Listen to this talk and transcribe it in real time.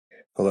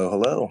Hello,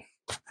 hello.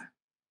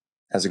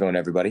 How's it going,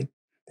 everybody?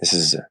 This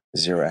is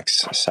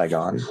 0x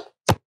Saigon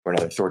for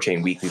another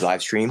THORChain weekly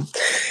live stream.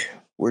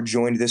 We're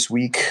joined this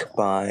week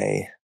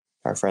by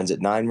our friends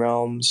at Nine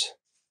Realms,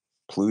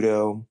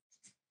 Pluto,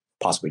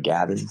 possibly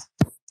Gavin,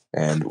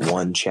 and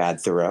one Chad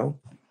THOReau.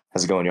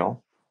 How's it going,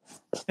 y'all?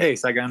 Hey,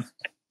 Saigon.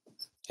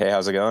 Hey,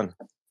 how's it going?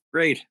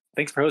 Great.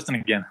 Thanks for hosting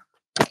again.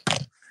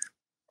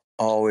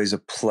 Always a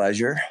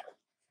pleasure.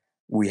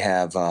 We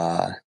have,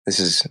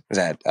 is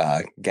that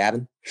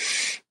Gavin?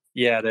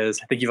 Yeah, it is.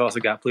 I think you've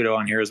also got Pluto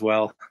on here as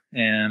well.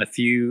 And a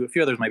few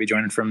others might be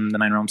joining from the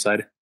Nine Realms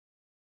side.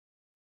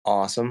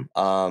 Awesome.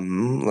 Let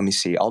me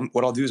see.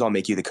 What I'll do is I'll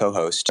make you the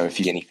co-host. So if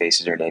you get any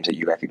faces or names that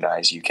you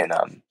recognize, you can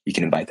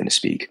invite them to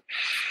speak.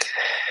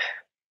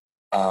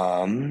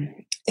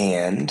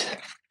 And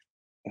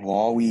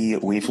while we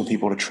wait for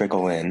people to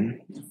trickle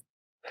in,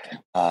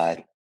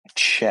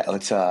 Chad,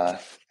 let's you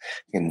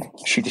can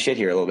shoot the shit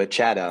here a little bit.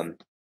 Chad,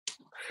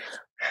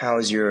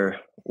 how's your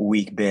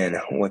week been?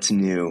 What's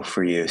new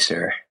for you,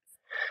 sir?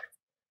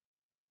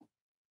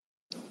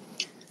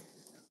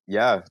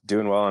 Yeah,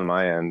 doing well on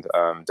my end.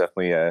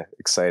 Definitely a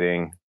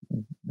exciting,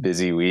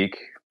 busy week.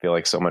 Feel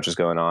like so much is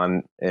going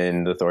on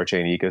in the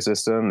THORChain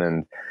ecosystem.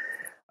 And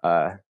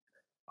on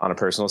a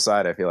personal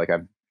side, I feel like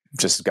I've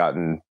just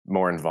gotten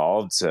more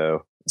involved.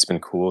 So it's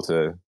been cool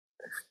to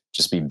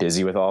just be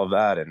busy with all of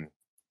that and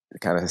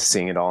kind of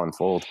seeing it all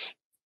unfold.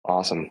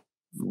 Awesome.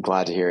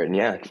 Glad to hear it. And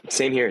yeah,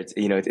 same here.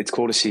 It's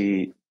cool to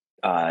see,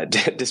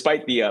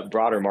 despite the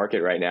broader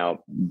market right now,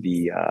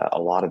 a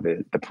lot of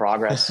the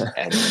progress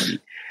and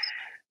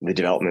the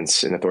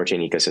developments in the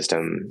THORChain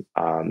ecosystem,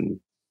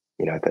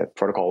 at the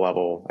protocol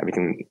level,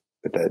 everything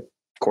that the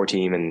core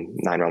team and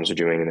Nine Realms are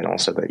doing, and then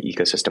also the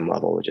ecosystem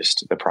level,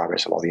 just the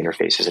progress of all the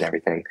interfaces and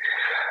everything.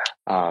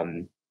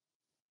 And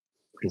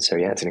so,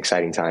 yeah, it's an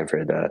exciting time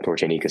for the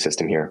THORChain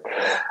ecosystem here.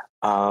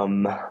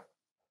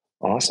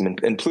 Awesome.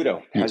 And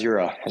Pluto, how's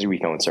your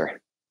week going, sir?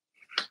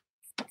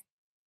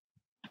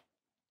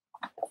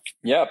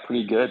 Yeah,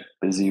 pretty good.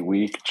 Busy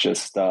week.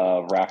 Just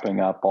wrapping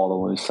up all the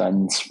loose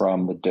ends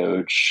from the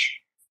Doge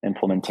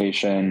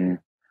implementation,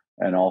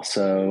 and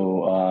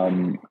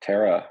also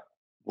THOReau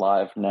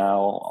live now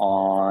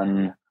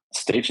on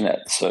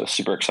StageNet. So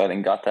super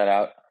exciting. Got that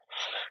out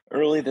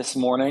early this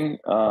morning.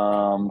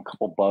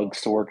 Couple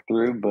bugs to work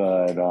through,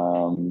 but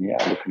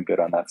yeah, looking good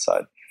on that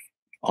side.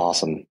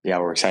 Awesome. Yeah,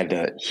 we're excited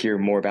to hear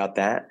more about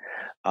that.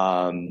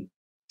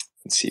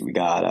 Let's see. We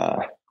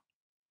got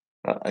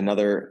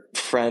another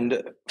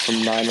friend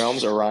from Nine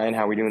Realms, Orion.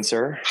 How are we doing,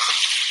 sir?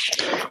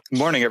 Good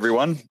morning,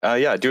 everyone.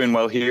 Yeah, doing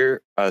well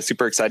here.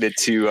 Super excited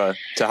to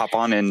hop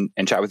on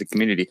and chat with the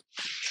community.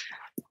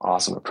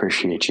 Awesome.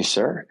 Appreciate you,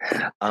 sir.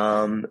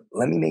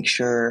 Let me make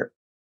sure.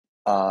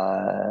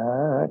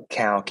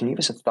 Cal, can you give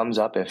us a thumbs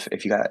up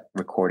if you got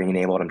recording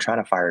enabled? I'm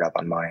trying to fire it up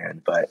on my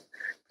end, but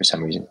for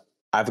some reason.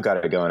 I've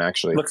got it going,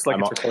 actually. Looks like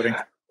it's recording.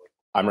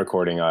 I'm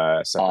recording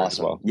separate awesome. as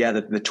well. Yeah,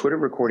 the Twitter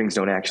recordings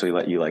don't actually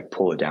let you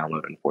pull a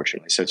download,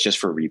 unfortunately. So it's just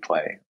for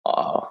replay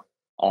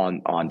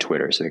on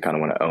Twitter. So they kind of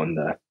want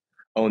to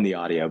own the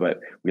audio, but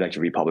we like to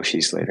republish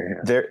these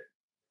later. Yeah.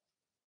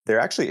 There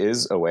actually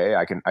is a way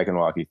I can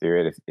walk you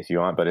through it if you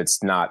want, but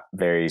it's not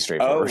very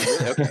straightforward. Oh,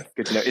 really? Okay,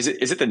 good to know. Is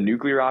it the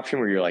nuclear option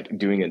where you're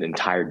doing an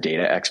entire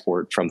data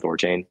export from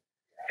THORChain?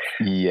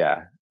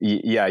 Yeah.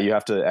 Yeah, you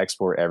have to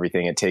export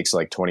everything. It takes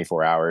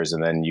 24 hours,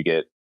 and then you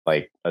get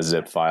a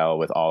zip file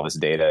with all this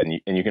data,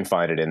 and you can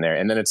find it in there.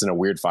 And then it's in a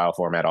weird file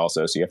format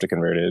also, so you have to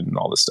convert it and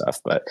all this stuff.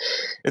 But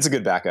it's a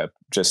good backup,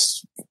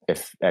 just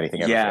if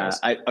anything ever fails.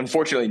 I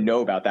unfortunately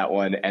know about that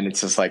one, and it's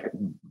just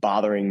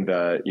bothering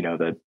the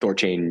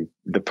THORChain,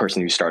 the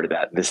person who started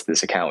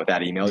this account with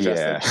that email address.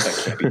 Yeah.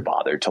 That can't be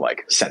bothered to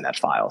send that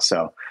file.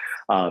 So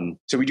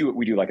we do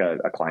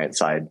a client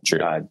side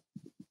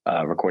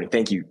recording.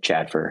 Thank you,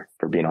 Chad, for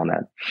being on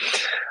that.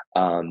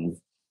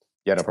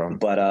 Yeah, no problem.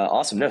 But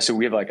awesome. No, so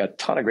we have a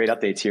ton of great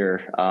updates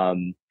here.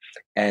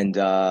 And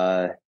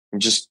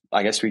just,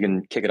 I guess we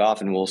can kick it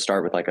off, and we'll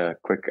start with a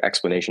quick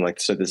explanation.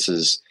 So this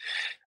is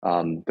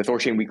the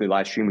THORChain weekly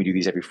live stream. We do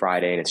these every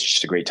Friday, and it's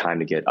just a great time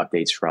to get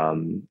updates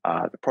from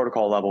the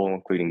protocol level,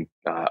 including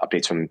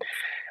updates from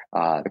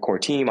the core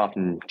team,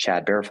 often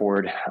Chad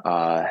Bareford,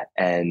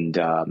 and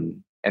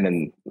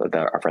then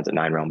our friends at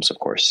Nine Realms, of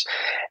course.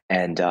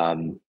 And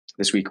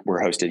this week we're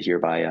hosted here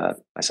by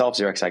myself,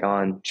 0x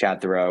Saigon,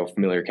 Chad THOReau,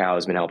 Familiar Cow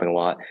has been helping a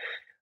lot.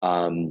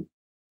 And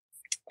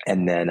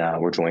then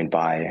we're joined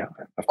by,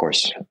 of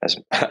course,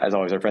 as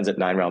always, our friends at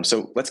Nine Realms.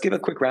 So let's give a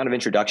quick round of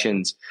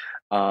introductions.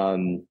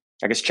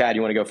 I guess, Chad,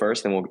 you want to go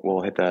first, then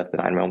we'll hit the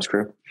Nine Realms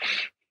crew.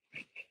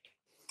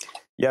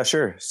 Yeah,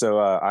 sure. So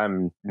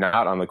I'm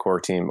not on the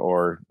core team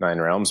or Nine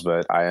Realms,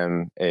 but I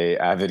am a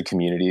avid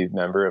community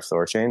member of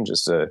THORChain,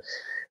 just a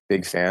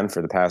big fan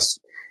for the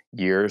past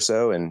year or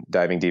so, and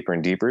diving deeper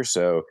and deeper.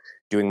 So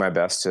doing my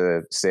best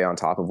to stay on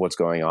top of what's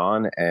going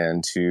on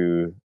and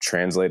to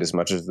translate as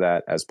much of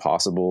that as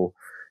possible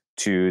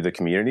to the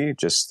community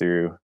just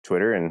through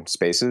Twitter and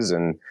Spaces,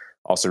 and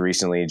also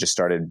recently just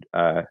started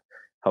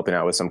helping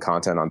out with some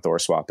content on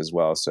THORswap as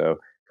well. So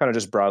kind of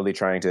just broadly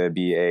trying to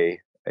be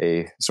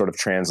a sort of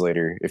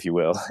translator, if you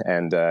will,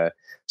 and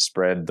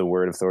spread the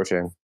word of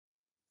THORChain.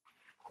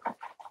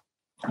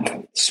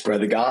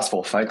 Spread the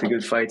gospel, fight the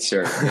good fight,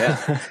 sir.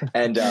 Yeah.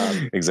 And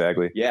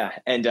exactly. Yeah.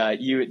 And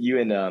you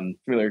and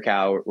Familiar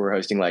Cow were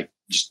hosting like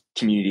just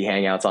community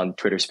hangouts on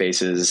Twitter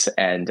Spaces.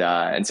 And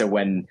so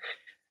when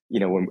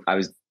I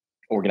was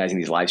organizing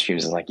these live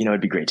streams, I was like,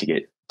 it'd be great to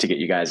get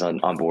you guys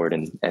on board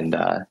and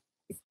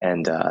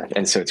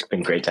so it's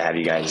been great to have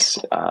you guys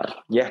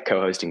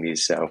co-hosting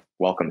these. So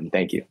welcome and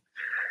thank you.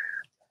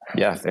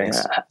 Yeah,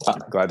 thanks.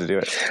 Glad to do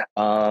it.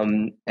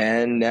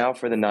 And now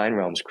for the Nine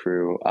Realms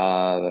crew.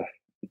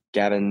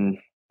 Gavin,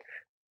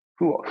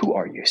 who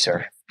are you,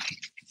 sir?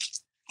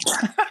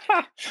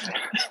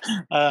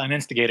 An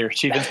instigator,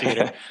 chief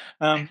instigator.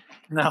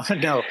 No.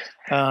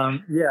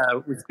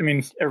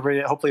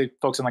 Everybody, hopefully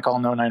folks on the call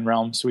know Nine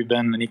Realms. We've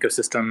been an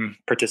ecosystem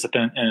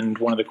participant and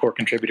one of the core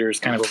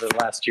contributors kind of over the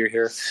last year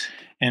here.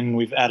 And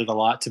we've added a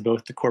lot to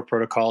both the core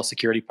protocol,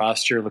 security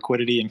posture,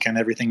 liquidity, and kind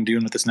of everything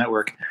doing with this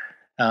network.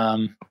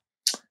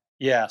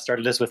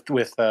 Started this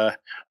with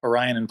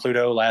Orion and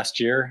Pluto last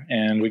year,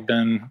 and we've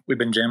been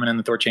jamming in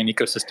the THORChain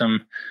ecosystem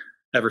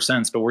ever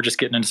since. But we're just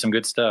getting into some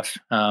good stuff.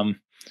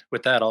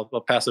 With that, I'll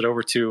pass it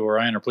over to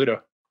Orion or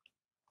Pluto.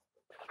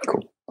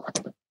 Cool.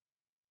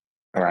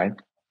 All right.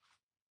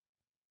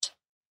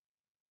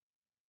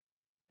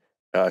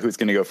 Who's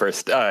going to go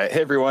first? Hey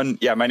everyone.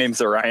 Yeah, my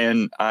name's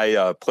Orion.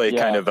 I play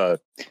kind of a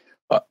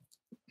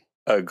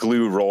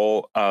glue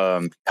role,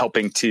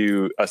 helping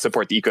to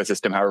support the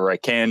ecosystem however I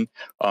can.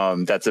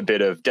 That's a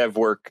bit of dev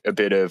work, a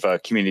bit of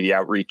community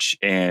outreach,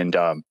 and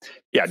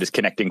just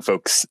connecting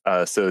folks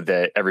so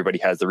that everybody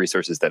has the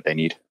resources that they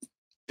need.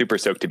 Super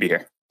stoked to be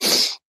here.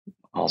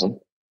 Awesome.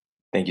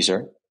 Thank you,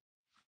 sir.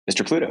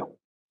 Mr. Pluto.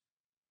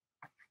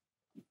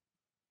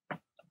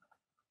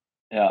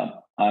 Yeah,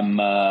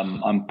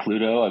 I'm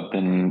Pluto. I've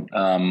been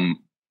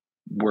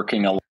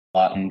working a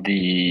lot in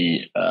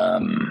the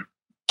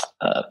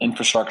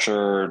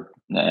infrastructure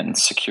and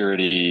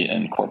security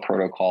and core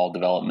protocol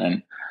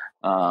development,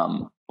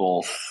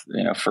 both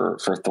for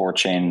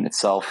THORChain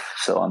itself.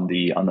 So on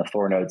the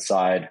Thor node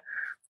side,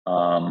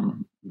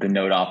 the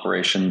node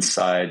operations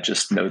side,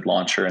 just node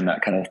launcher and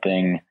that kind of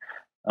thing,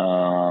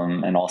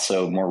 and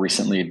also more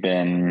recently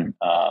been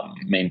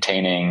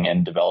maintaining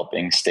and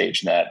developing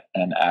StageNet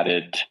and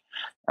added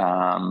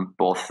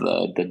both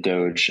the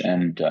Doge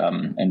and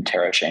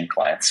THORchain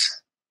clients.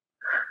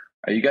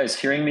 Are you guys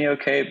hearing me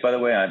okay? By the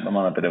way, I'm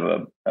on a bit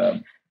of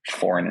a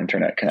foreign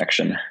internet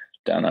connection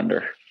down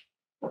under.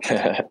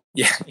 Yeah,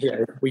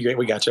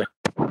 we got you.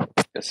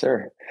 Yes,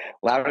 sir.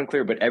 Loud and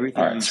clear, but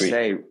everything you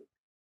say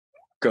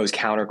goes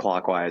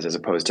counterclockwise as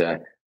opposed to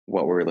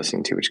what we're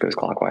listening to, which goes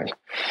clockwise.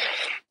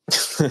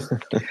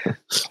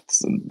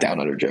 Some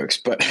down under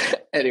jokes, but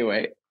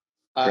anyway.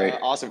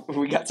 Awesome.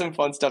 We got some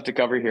fun stuff to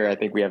cover here. I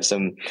think we have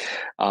some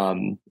a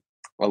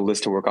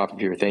list to work off of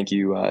here. Thank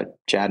you,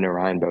 Chad and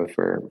Orion, both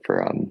for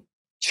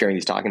sharing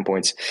these talking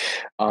points.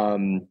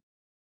 I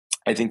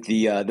think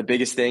the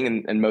biggest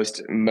thing and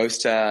most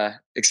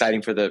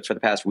exciting for the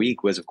past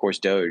week was, of course,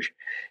 Doge,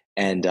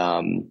 and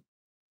the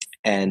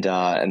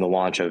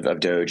launch of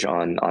Doge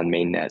on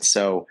mainnet.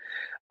 So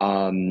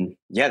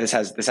this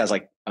has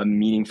like a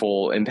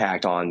meaningful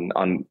impact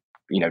on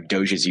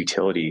Doge's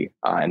utility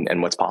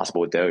and what's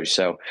possible with Doge.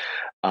 So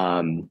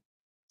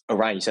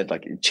Orion, you said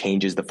like it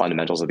changes the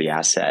fundamentals of the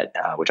asset,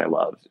 which I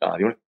love.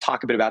 You want to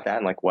talk a bit about that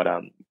and like what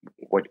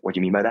do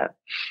you mean by that?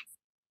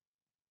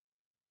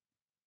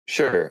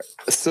 Sure.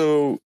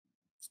 So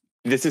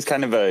this is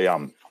kind of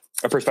a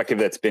perspective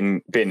that's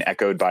been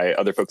echoed by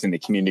other folks in the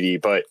community,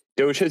 but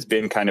Doge has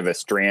been kind of a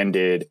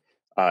stranded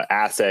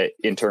asset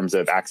in terms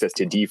of access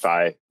to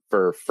DeFi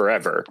for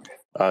forever.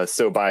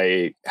 So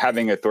by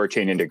having a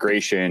THORChain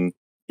integration,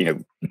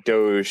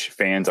 Doge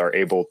fans are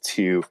able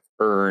to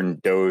earn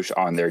Doge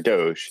on their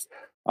Doge.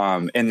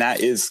 And that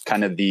is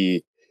kind of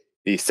the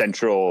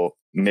central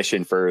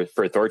mission for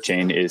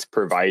THORChain is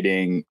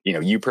providing,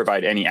 you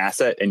provide any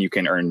asset and you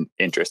can earn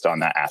interest on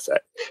that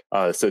asset.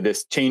 So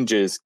this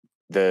changes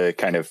the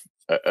kind of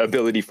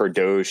ability for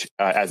Doge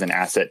as an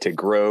asset to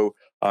grow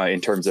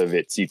in terms of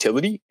its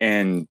utility,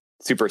 and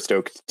super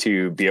stoked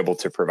to be able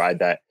to provide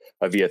that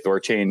via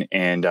THORChain.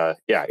 And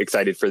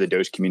excited for the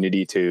Doge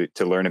community to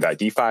learn about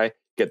DeFi,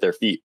 get their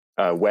feet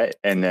wet,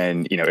 and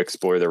then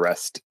explore the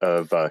rest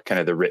of kind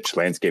of the rich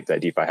landscape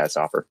that DeFi has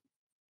to offer.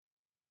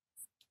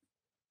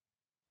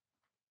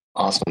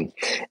 Awesome.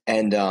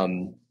 And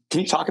can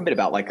you talk a bit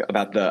about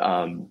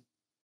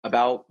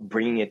about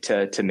bringing it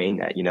to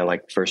mainnet?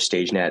 Like first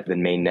StageNet,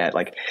 then mainnet.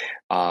 Like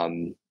I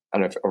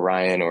don't know if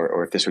Orion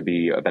or if this would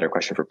be a better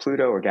question for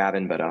Pluto or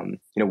Gavin, but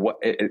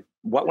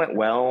what went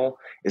well?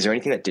 Is there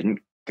anything that didn't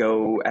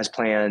go as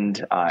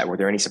planned? Were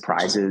there any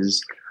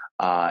surprises?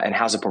 And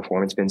how's the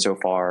performance been so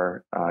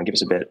far? Give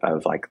us a bit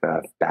of like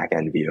the back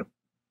end view.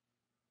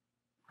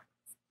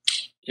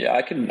 Yeah,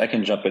 I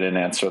can jump in and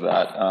answer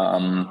that.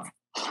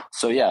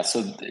 So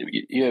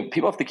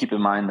people have to keep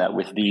in mind that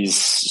with these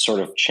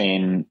sort of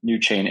new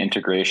chain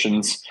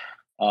integrations,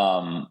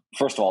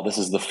 first of all, this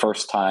is the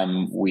first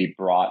time we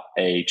brought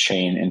a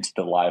chain into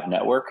the live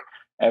network.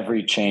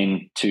 Every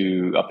chain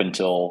up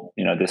until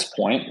this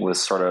point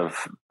was sort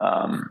of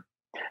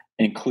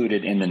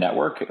included in the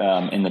network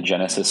in the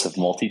genesis of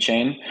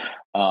multi-chain.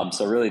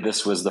 So really,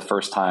 this was the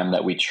first time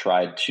that we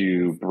tried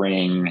to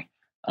bring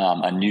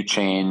a new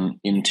chain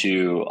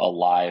into a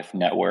live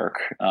network,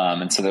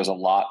 and so there's a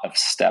lot of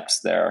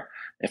steps there.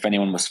 If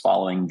anyone was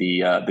following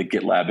the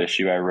GitLab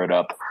issue I wrote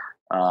up,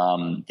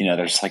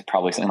 there's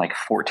probably something like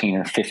 14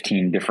 or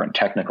 15 different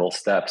technical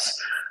steps.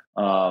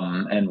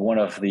 And one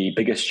of the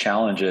biggest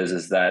challenges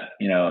is that,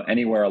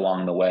 anywhere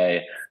along the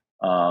way,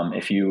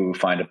 if you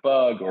find a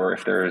bug or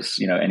if there's,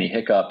 any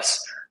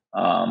hiccups,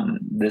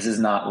 this is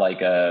not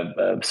like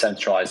a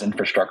centralized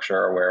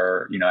infrastructure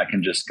where, I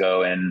can just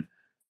go and,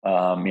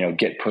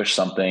 git push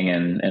something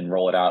and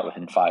roll it out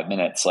within 5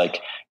 minutes. Like,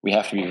 we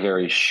have to be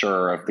very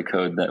sure of the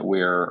code that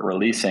we're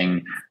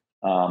releasing,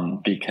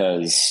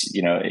 because,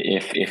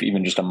 if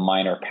even just a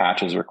minor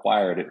patch is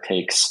required, it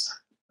takes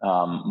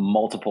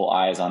multiple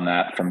eyes on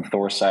that, from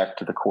THORsec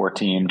to the core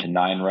team to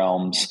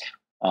 9realms.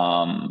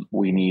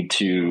 We need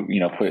to,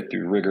 put it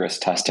through rigorous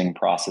testing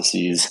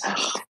processes.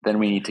 Then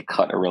we need to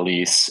cut a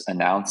release,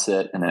 announce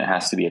it, and then it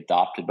has to be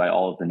adopted by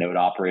all of the node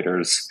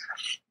operators.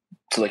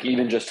 So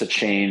even just to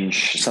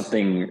change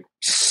something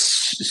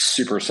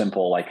super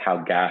simple, like how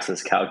gas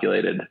is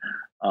calculated,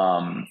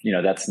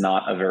 that's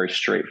not a very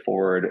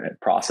straightforward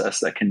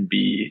process that can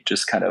be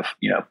just kind of,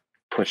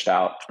 pushed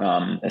out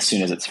as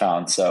soon as it's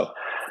found. So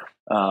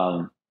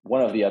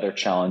one of the other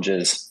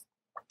challenges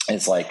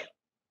is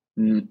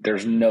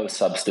there's no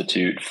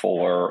substitute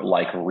for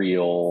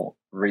real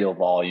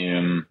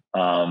volume,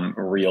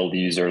 real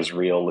users,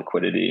 real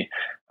liquidity.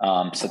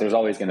 So there's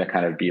always going to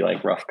kind of be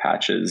rough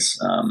patches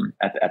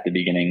at the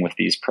beginning with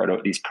these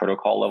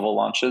protocol level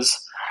launches.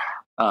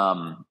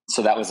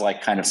 So that was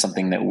kind of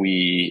something that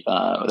we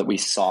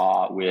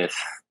saw with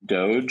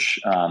Doge,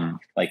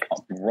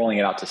 rolling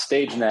it out to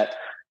StageNet.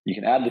 You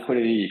can add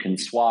liquidity, you can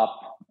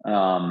swap,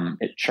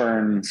 it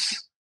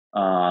churns,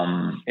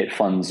 it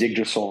funds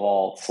Yggdrasil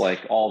vaults,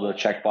 all the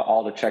check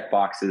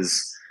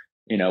boxes,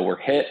 were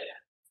hit.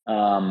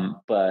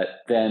 But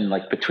then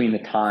between the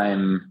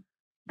time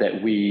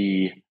that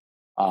we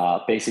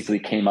basically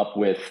came up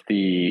with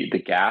the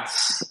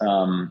gas,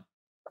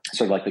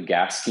 sort of the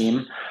gas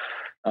scheme,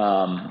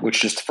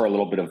 which, just for a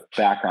little bit of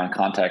background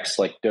context,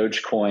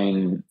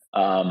 Dogecoin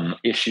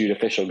issued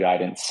official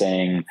guidance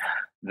saying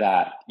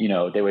that,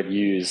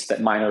 that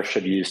miners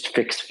should use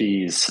fixed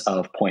fees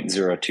of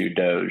 0.02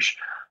 Doge.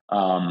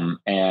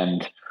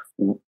 And,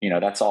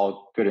 that's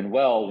all good and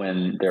well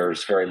when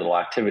there's very little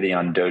activity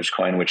on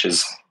Dogecoin, which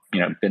has,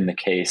 been the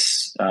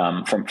case,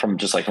 from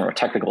just from a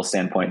technical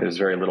standpoint. There's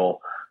very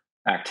little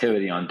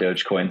activity on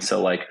Dogecoin.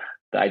 So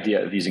the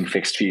idea of using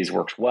fixed fees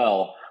works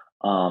well,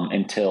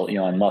 until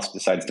Elon Musk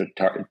decides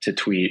to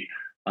tweet,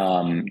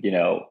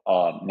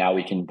 now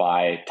we can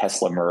buy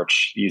Tesla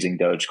merch using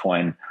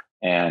Dogecoin,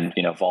 and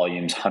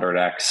volumes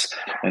 100x.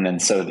 And then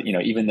so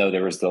even though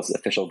there was this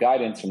official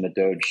guidance from the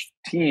Doge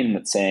team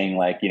that's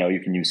saying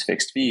you can use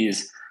fixed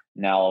fees,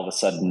 now all of a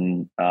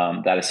sudden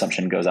that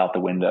assumption goes out the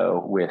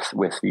window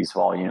with these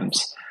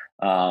volumes.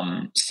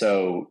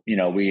 So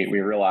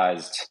we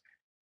realized,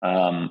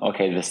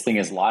 okay, this thing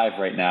is live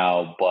right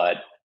now, but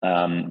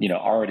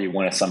already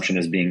one assumption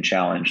is being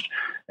challenged.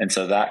 And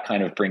so that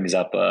kind of brings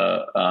up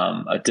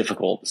a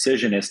difficult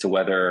decision as to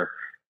whether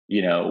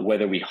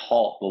we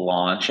halt the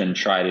launch and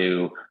try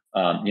to,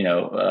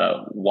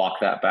 walk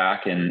that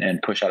back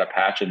and push out a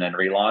patch and then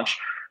relaunch,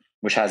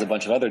 which has a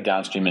bunch of other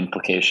downstream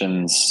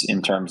implications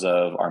in terms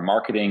of our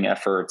marketing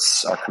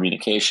efforts, our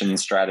communication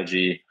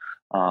strategy.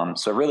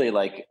 So really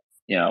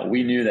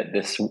we knew that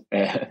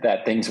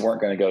that things weren't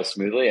going to go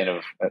smoothly. And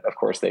of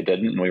course they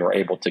didn't. And we were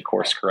able to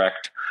course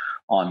correct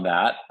on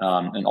that.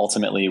 And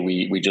ultimately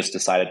we just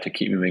decided to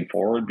keep moving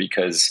forward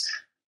because,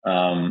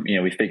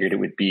 we figured it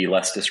would be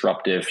less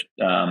disruptive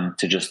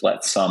to just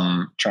let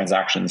some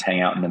transactions hang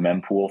out in the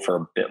mempool for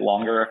a bit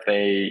longer if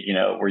they,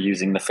 were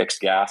using the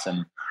fixed gas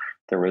and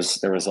there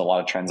was a lot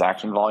of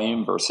transaction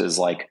volume versus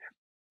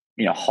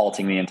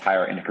halting the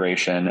entire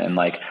integration and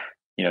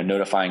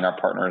notifying our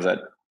partners at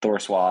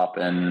THORswap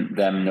and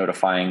them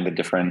notifying the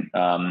different,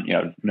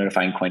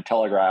 notifying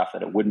Cointelegraph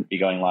that it wouldn't be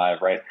going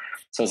live, right?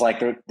 So it's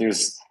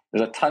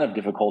there's a ton of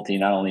difficulty,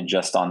 not only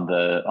just on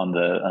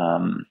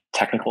the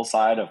technical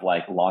side of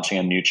launching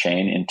a new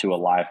chain into a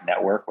live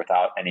network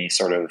without any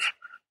sort of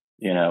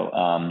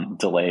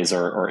delays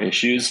or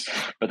issues,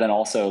 but then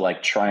also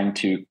trying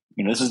to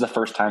this is the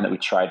first time that we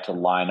tried to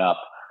line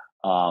up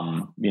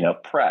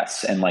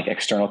press and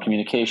external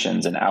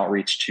communications and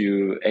outreach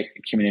to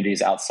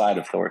communities outside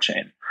of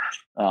THORChain.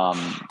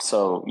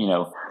 So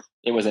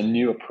it was a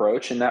new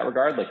approach in that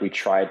regard. We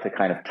tried to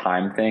kind of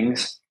time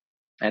things.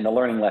 And the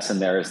learning lesson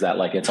there is that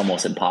it's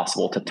almost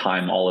impossible to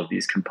time all of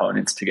these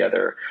components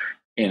together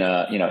in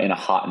a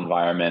hot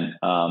environment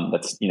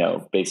that's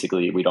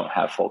basically we don't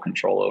have full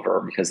control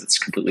over because it's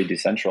completely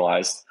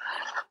decentralized.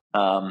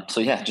 So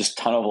yeah, just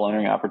ton of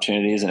learning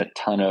opportunities and a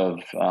ton of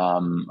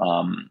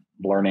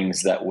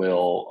learnings that we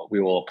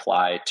will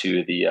apply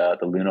to the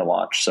Luna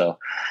launch. So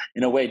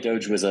in a way,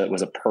 Doge was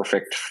a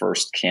perfect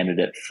first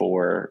candidate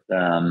for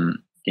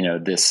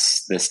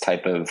this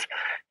type of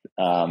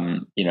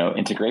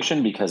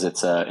integration, because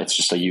it's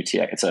just a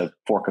UTX, it's a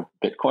fork of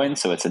Bitcoin.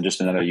 So it's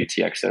just another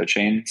UTXO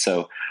chain.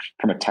 So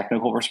from a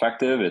technical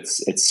perspective,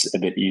 it's a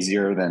bit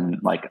easier than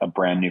like a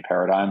brand new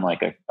paradigm,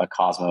 like a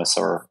Cosmos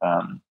or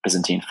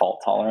Byzantine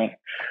fault tolerant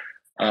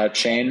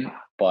chain.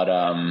 But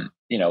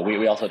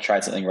we also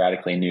tried something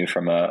radically new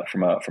from a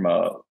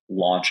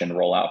launch and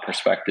rollout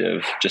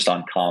perspective, just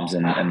on comms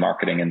and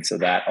marketing. And so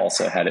that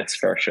also had its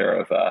fair share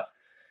of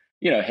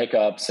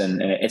hiccups, and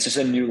it's just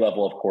a new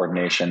level of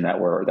coordination that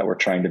we're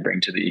trying to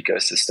bring to the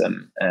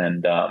ecosystem.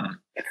 And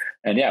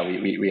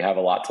we have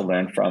a lot to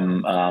learn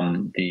from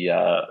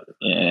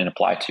and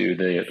apply to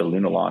the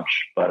Luna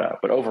launch.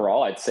 But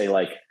overall, I'd say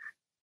like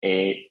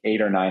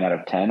 8 or 9 out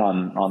of 10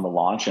 on the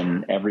launch,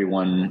 and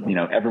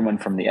everyone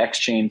from the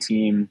X-Chain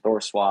team,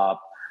 THORswap,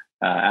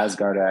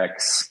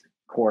 AsgardX,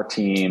 core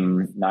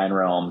team, Nine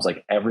Realms,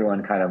 like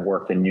everyone kind of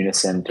worked in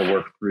unison to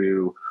work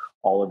through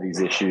all of these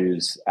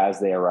issues as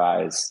they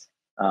arise.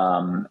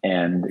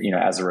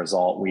 As a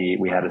result,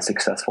 we had a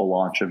successful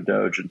launch of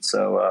Doge. And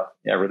so,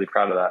 really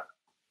proud of that.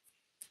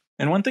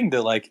 And one thing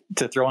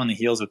to throw on the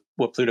heels of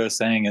what Pluto's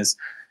saying is,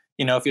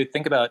 if you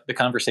think about the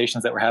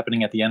conversations that were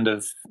happening at the end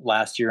of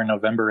last year in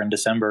November and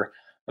December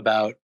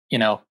about,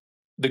 the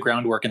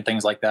groundwork and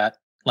things like that,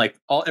 like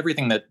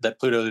everything that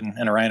Pluto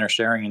and Orion are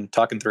sharing and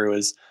talking through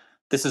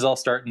this is all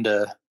starting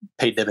to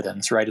pay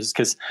dividends, right?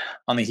 Because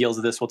on the heels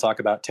of this, we'll talk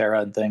about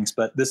Terra and things,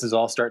 but this is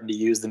all starting to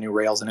use the new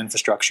rails and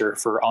infrastructure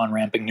for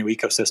on-ramping new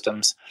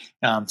ecosystems.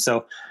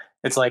 So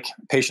it's like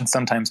patience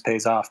sometimes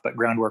pays off, but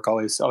groundwork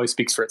always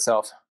speaks for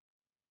itself.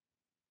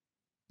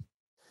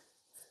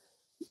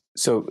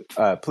 So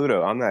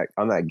Pluto, on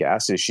that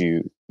gas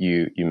issue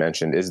you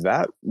mentioned, is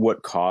that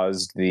what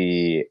caused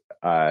the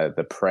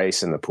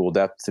price and the pool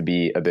depth to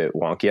be a bit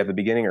wonky at the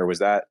beginning, or was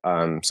that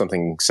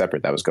something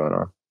separate that was going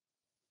on?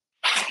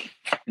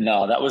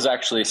 No, that was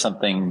actually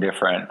something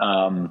different.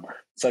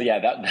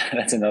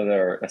 That's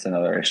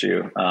another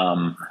issue.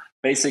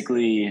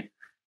 Basically,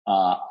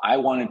 I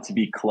wanted to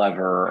be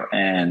clever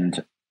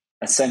and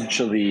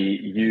essentially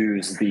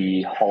use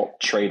the halt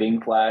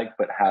trading flag,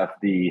 but have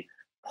the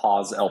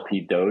pause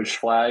LP Doge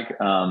flag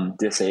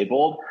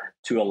disabled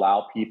to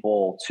allow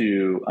people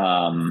to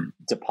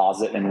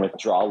deposit and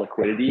withdraw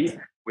liquidity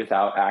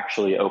without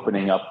actually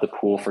opening up the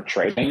pool for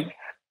trading.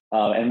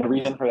 And the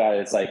reason for that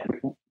is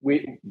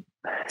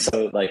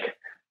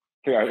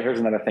here's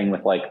another thing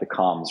with like the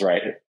comms,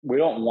 right? We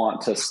don't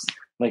want to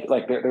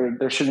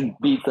there shouldn't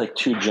be like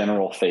 2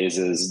 general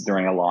phases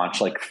during a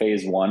launch, like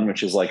phase 1,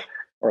 which is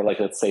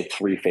let's say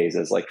 3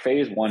 phases. Like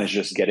phase 1 is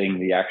just getting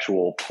the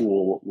actual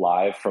pool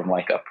live from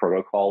like a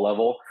protocol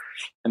level.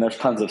 And there's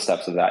tons of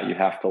steps of that. You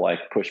have to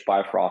like push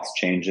Bifrost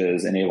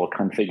changes, enable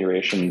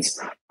configurations,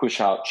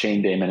 push out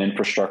chain daemon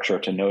infrastructure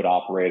to node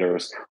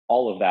operators,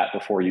 all of that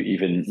before you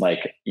even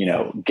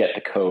get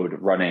the code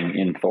running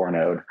in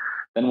THORnode.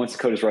 Then once the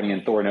code is running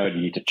in THORnode,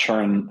 you need to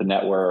churn the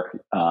network,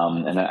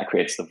 and that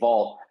creates the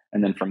vault.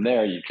 And then from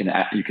there, you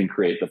can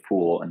create the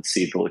pool and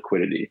seed the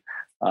liquidity.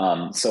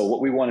 So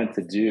what we wanted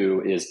to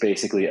do is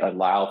basically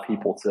allow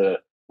people to,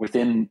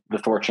 within the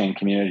THORChain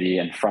community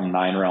and from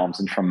Nine Realms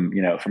and from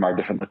our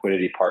different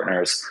liquidity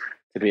partners,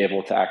 to be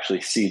able to actually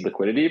seed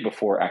liquidity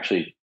before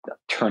actually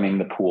turning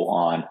the pool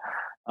on.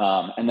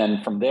 And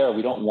then from there,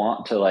 we don't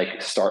want to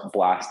start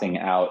blasting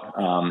out.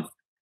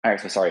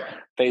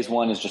 Phase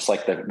 1 is just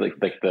like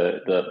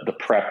the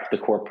prep, the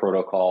core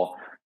protocol,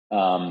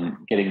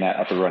 getting that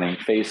up and running.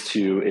 Phase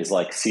 2 is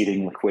like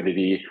seeding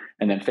liquidity.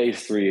 And then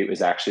phase 3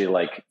 is actually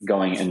like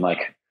going and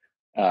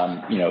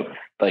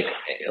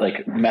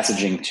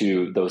messaging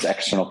to those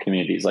external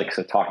communities,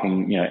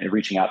 talking,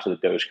 reaching out to the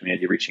Doge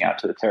community, reaching out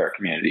to the Terra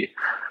community.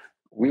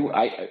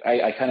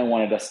 I kind of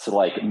wanted us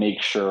to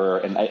make sure,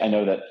 and I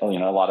know that a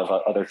lot of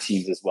other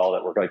teams as well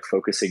that were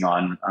focusing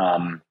on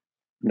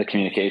the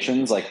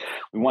communications.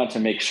 We wanted to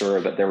make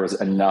sure that there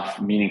was enough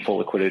meaningful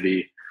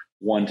liquidity,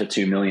 $1 to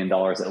 $2 million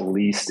at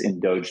least in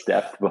Doge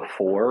depth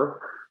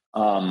before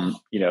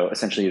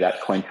essentially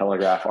that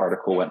Cointelegraph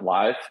article went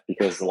live,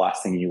 because the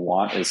last thing you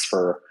want is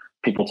for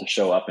people to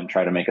show up and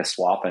try to make a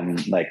swap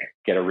and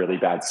get a really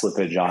bad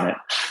slippage on it.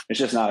 It's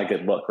just not a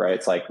good look, right?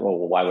 It's like, well,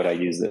 why would I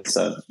use this?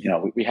 So,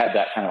 we had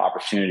that kind of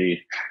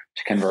opportunity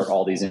to convert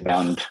all these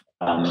inbound,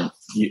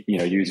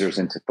 users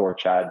into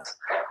THORchads.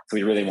 So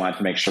we really wanted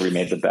to make sure we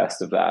made the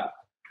best of that.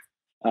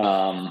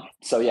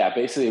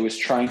 Basically it was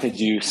trying to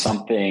do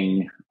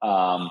something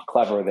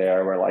clever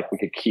there where we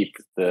could keep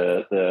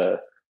the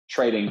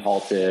trading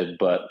halted,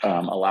 but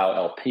allow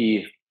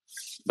LP.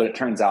 But it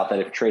turns out that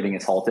if trading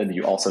is halted,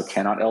 you also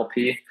cannot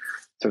LP. So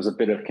there's a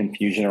bit of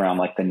confusion around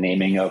the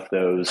naming of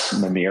those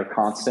Mimir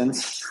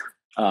constants.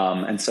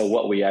 And so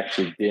what we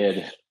actually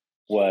did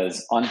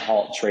was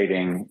unhalt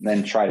trading,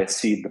 then try to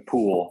seed the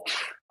pool,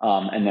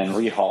 and then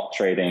rehalt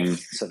trading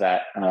so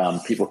that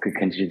people could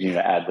continue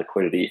to add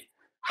liquidity.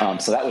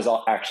 So that was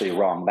all actually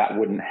wrong. That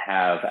wouldn't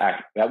have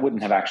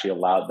actually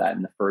allowed that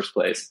in the first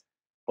place.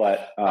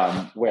 But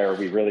where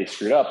we really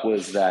screwed up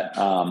was that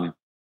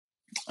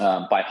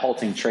by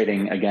halting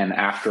trading again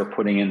after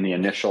putting in the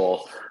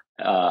initial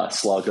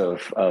slug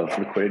of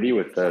liquidity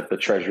with the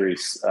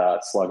Treasury's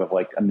slug of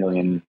like $1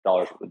 million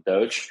worth of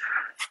Doge.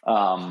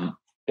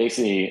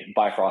 Basically,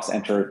 Bifrost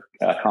entered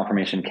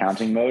confirmation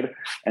counting mode,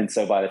 and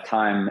so by the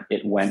time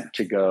it went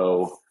to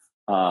go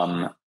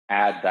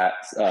add that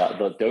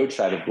the Doge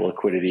side of the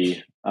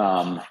liquidity,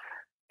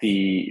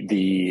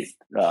 the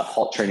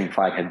halt trading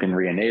flag had been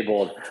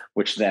re-enabled,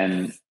 which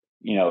then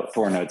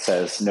THORnode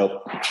says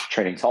nope,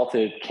 trading's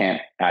halted,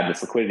 can't add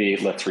this liquidity,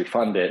 let's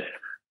refund it.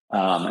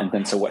 And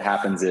then so what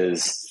happens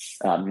is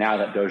now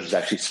that Doge is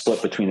actually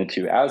split between the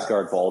two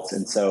Asgard vaults,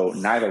 and so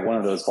neither one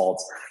of those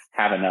vaults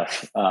have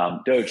enough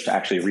Doge to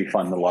actually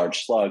refund the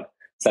large slug.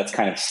 So that's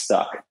kind of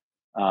stuck.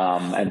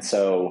 And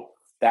so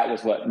that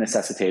was what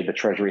necessitated the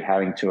Treasury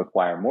having to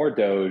acquire more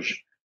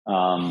Doge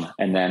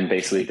and then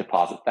basically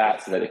deposit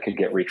that so that it could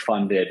get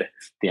refunded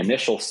the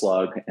initial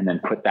slug and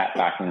then put that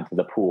back into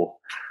the pool.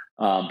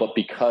 But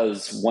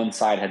because one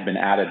side had been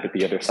added, but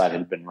the other side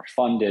had been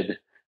refunded,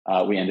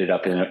 we ended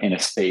up in a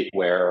state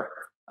where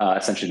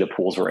essentially the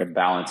pools were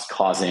imbalanced,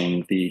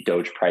 causing the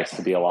Doge price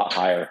to be a lot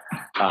higher.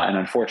 And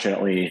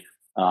unfortunately,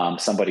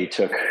 somebody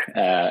took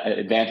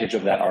advantage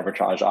of that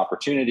arbitrage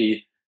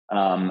opportunity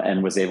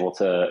and was able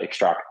to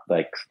extract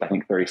I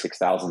think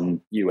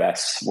 36,000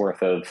 US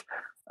worth of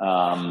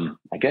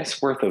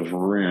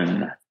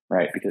Rune,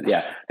 right? Because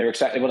they were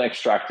able to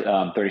extract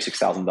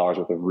 $36,000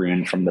 worth of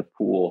Rune from the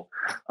pool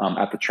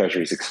at the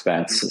Treasury's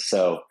expense.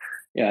 So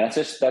that's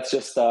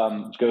just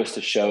goes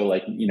to show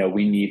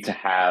we need to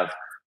have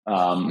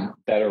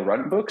better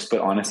run books,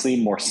 but honestly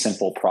more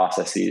simple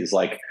processes.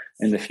 Like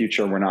in the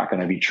future, we're not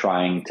going to be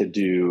trying to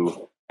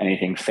do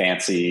anything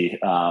fancy,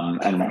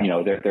 and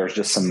there's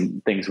just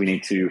some things we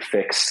need to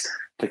fix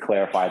to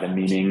clarify the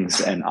meanings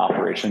and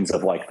operations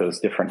of those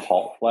different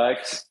halt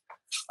flags.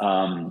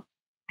 But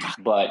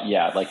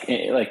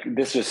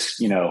this just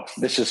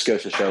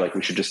goes to show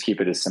we should just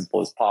keep it as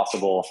simple as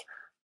possible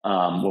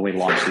when we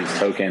launch these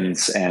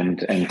tokens,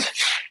 and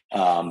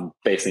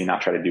basically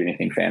not try to do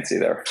anything fancy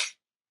there.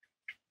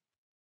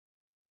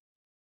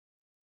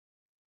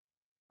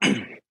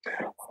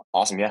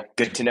 Awesome. Yeah.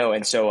 Good to know.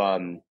 And so,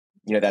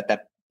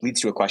 that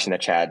leads to a question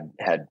that Chad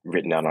had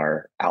written on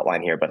our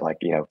outline here, but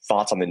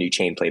thoughts on the new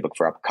chain playbook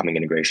for upcoming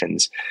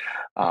integrations.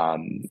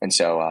 And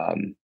so,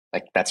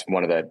 that's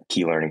one of the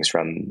key learnings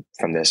from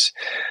this,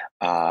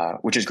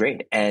 which is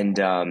great. And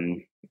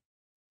that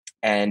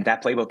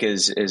playbook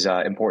is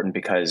important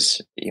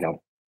because,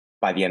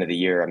 by the end of the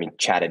year, I mean,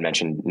 Chad had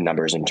mentioned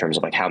numbers in terms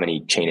of how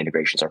many chain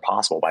integrations are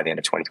possible by the end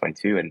of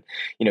 2022. And,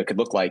 it could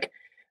look like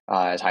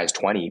as high as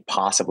 20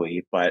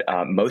 possibly, but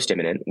most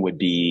imminent would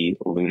be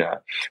Luna,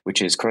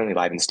 which is currently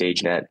live in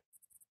StageNet.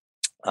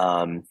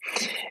 And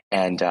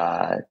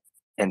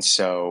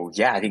so,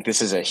 I think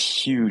this is a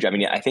huge,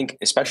 I think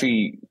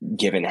especially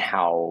given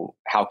how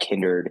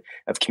kindred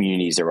of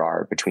communities there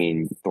are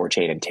between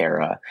THORChain and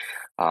Terra,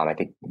 I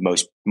think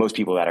most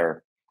people that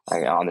are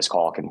on this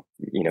call can,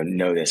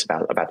 know this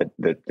about the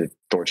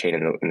THORChain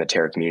and the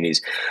Terra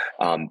communities.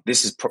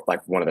 This is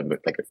one of the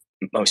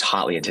most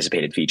hotly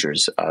anticipated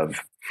features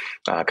of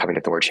coming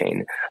to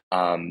THORChain.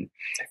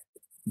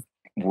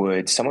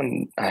 Would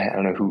someone, I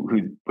don't know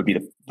who would be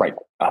the right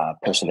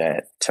person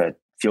to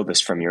field this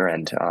from your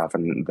end,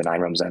 from the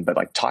Nine Realms end,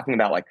 but talking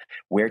about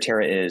where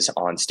Terra is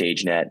on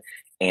StageNet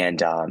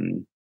and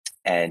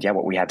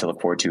what we have to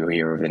look forward to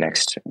here over the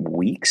next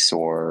weeks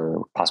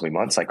or possibly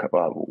months.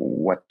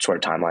 What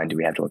sort of timeline do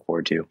we have to look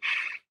forward to?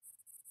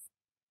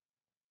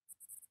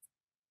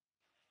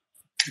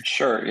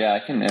 Sure. Yeah, I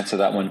can answer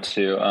that one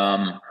too.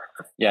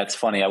 It's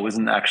funny. I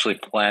wasn't actually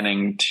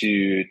planning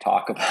to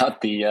talk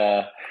about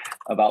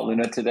about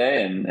Luna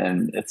today,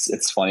 and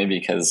it's funny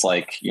because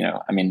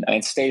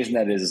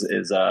StageNet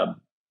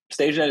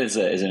is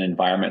an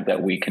environment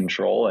that we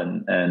control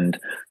and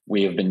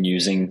we have been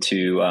using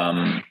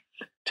to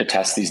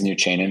test these new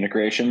chain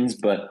integrations,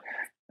 but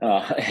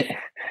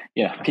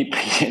people,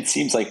 it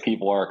seems like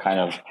people are kind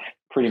of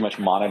pretty much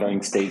monitoring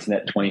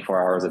StageNet 24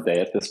 hours a day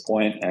at this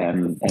point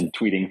and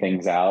tweeting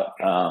things out.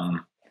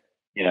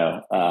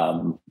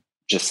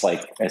 Just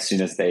as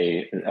soon as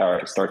they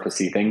start to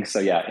see things. So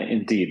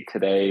indeed,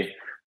 today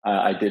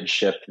I did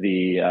ship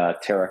the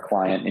Terra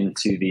client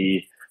into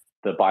the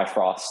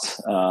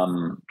Bifrost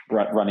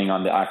running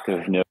on the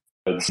active node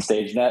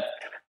StageNet.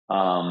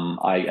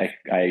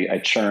 I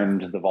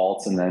churned the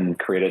vaults and then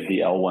created the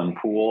L1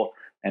 pool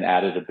and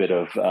added a bit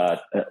of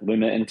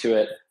Luna into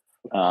it,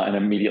 and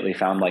immediately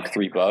found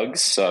 3 bugs.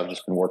 So I've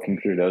just been working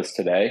through those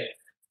today.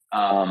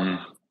 So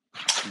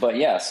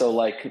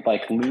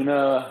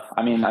Luna,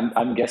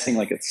 I'm guessing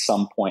at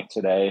some point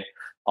today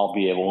I'll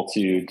be able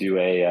to do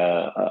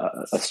a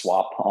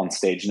swap on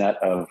StageNet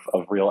of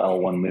real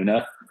L1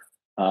 Luna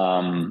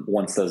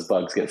once those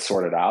bugs get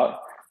sorted out.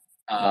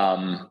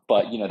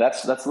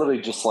 That's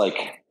literally just a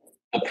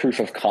proof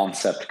of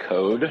concept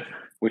code,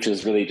 which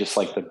is really just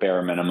the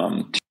bare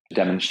minimum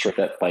demonstrate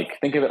that, like,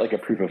 think of it like a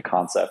proof of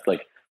concept.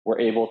 Like, we're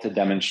able to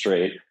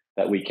demonstrate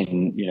that we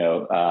can,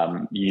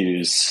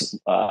 use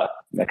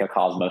like a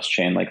Cosmos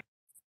chain, like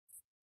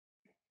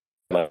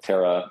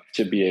Terra,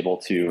 to be able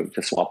to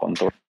swap on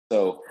Thor.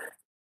 So,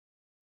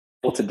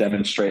 able to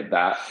demonstrate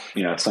that,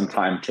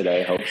 sometime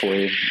today,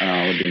 hopefully,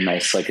 would be a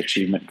nice like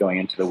achievement going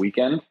into the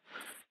weekend.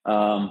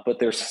 But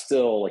there's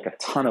still like a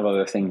ton of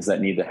other things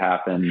that need to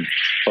happen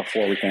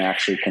before we can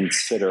actually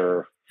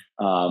consider,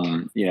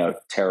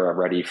 Terra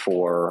ready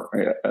for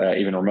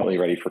even remotely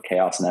ready for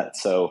ChaosNet.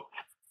 So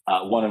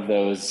one of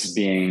those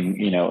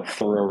being,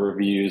 thorough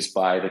reviews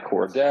by the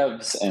core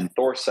devs and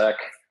THORsec.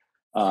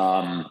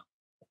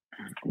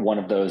 One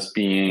of those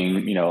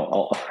being,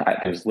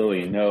 there's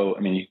literally no,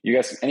 you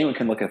guys, anyone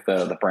can look at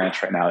the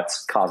branch right now.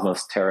 It's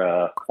Cosmos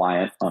Terra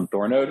client on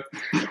THORnode.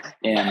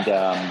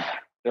 And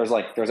there's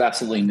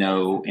absolutely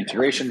no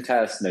integration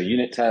tests, no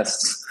unit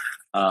tests.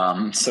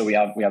 So we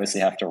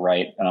obviously have to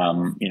write,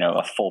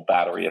 a full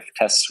battery of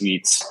test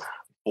suites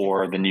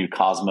for the new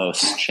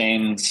Cosmos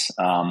chains.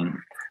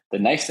 The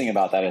nice thing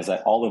about that is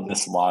that all of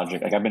this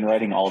logic, like I've been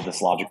writing all of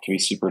this logic to be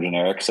super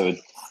generic. So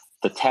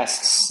the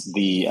tests,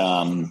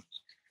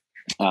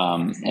 and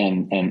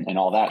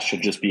all that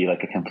should just be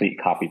like a complete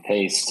copy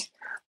paste.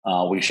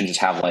 We should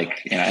just have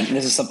like, and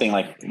this is something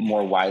like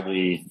more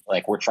widely,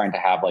 like we're trying to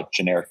have like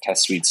generic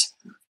test suites,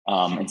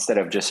 instead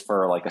of just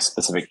for like a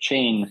specific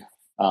chain,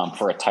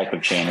 for a type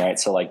of chain, right?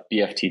 So like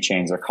BFT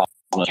chains or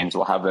Cosmos chains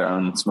will have their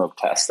own smoke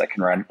tests that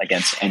can run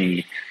against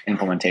any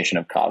implementation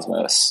of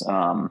Cosmos.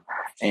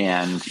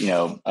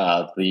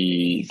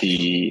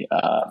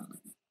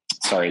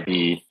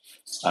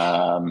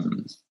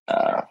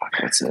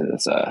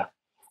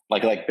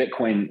 Like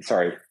Bitcoin,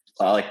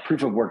 like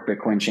proof of work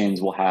Bitcoin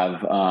chains will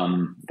have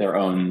their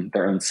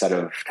own set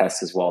of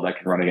tests as well that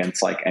can run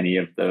against like any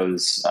of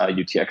those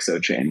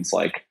UTXO chains,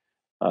 like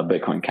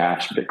Bitcoin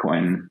Cash,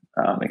 Bitcoin,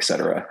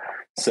 etc.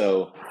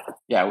 So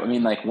yeah,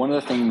 like one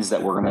of the things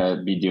that we're going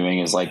to be doing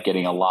is like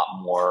getting a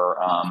lot more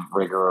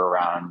rigor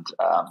around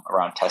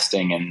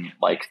testing and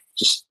like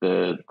just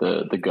the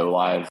go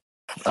live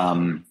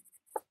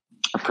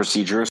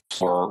procedures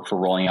for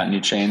rolling out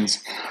new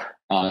chains.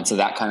 So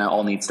that kind of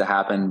all needs to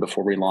happen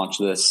before we launch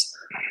this.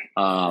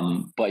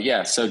 But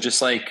yeah, so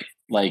just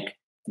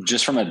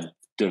just from a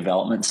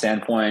development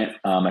standpoint,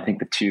 I think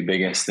the two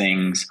biggest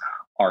things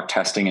are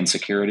testing and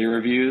security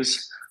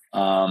reviews.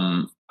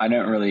 I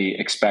don't really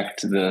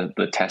expect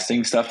the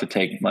testing stuff to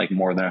take like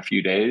more than a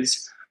few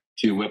days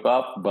to whip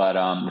up, but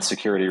the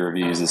security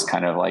reviews is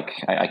kind of like,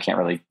 I can't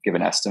really give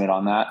an estimate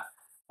on that.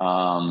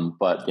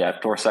 But yeah,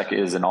 THORsec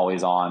is an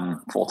always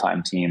on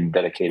full-time team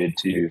dedicated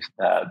to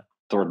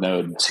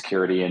THORnode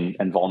security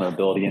and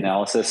vulnerability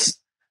analysis.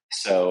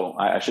 So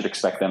I should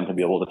expect them to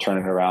be able to turn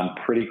it around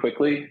pretty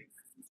quickly.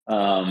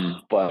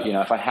 But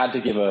if I had to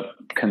give a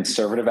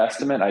conservative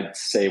estimate, I'd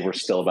say we're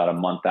still about a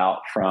month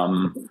out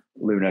from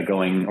Luna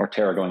or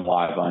Terra going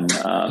live on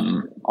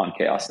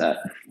ChaosNet.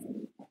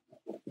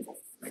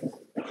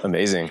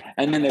 Amazing.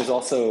 And then there's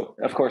also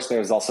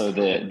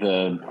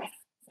the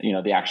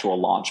actual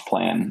launch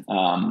plan,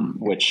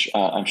 which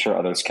I'm sure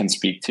others can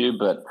speak to,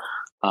 but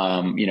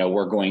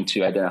we're going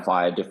to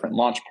identify different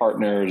launch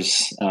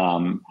partners,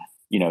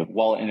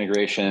 wallet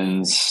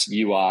integrations,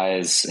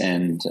 UIs,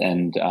 and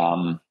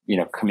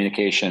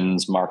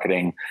communications,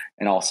 marketing,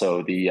 and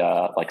also the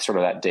sort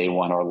of that day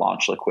one or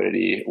launch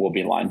liquidity will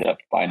be lined up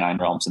by Nine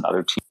Realms and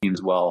other teams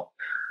as well.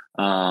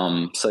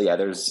 So yeah,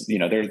 there's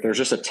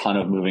just a ton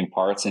of moving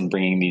parts in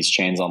bringing these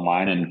chains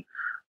online, and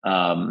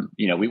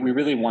we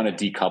really want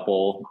to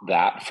decouple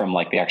that from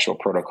like the actual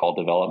protocol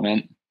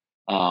development.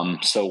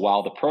 So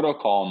while the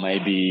protocol may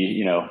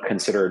be,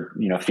 considered,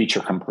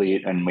 feature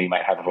complete, and we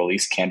might have a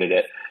release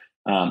candidate,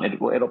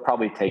 it'll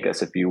probably take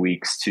us a few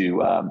weeks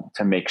to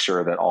make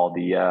sure that all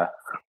the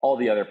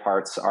other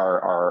parts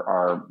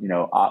are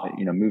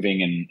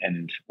moving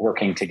and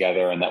working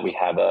together, and that we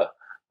have a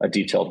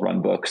detailed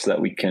run book so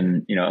that we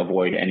can,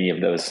 avoid any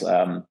of those,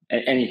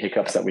 any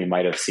hiccups that we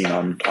might have seen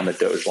on the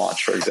Doge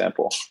launch, for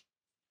example.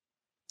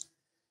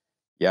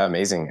 Yeah,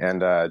 amazing. And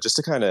just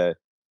to kind of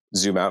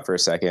zoom out for a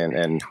second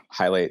and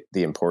highlight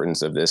the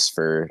importance of this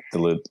for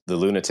the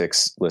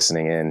lunatics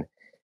listening in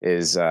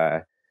is,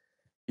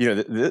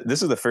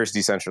 this is the first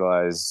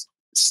decentralized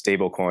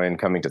stablecoin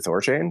coming to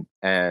THORChain.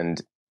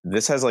 And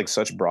this has like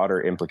such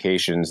broader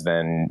implications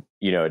than,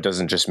 it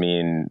doesn't just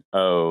mean,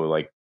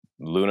 like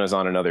Luna's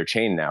on another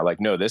chain now. Like,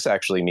 no, this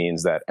actually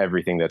means that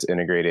everything that's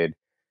integrated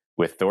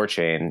with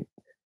THORChain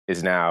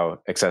is now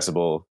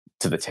accessible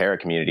to the Terra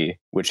community,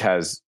 which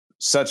has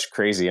such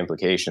crazy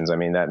implications. I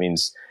mean, that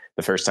means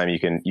the first time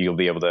you'll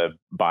be able to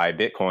buy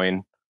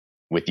Bitcoin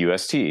with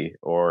UST,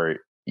 or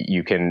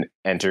you can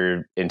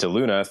enter into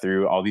Luna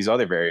through all these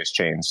other various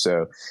chains.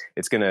 So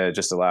it's going to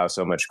just allow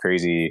so much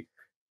crazy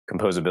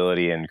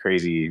composability and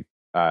crazy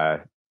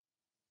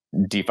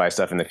DeFi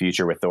stuff in the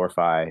future with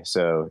THORFi.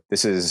 So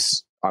this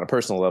is, on a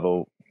personal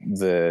level,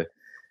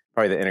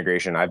 probably the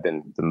integration I've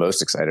been the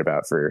most excited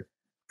about for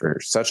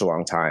such a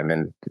long time.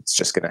 And it's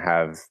just going to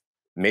have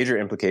major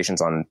implications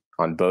on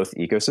both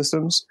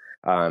ecosystems,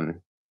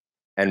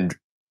 and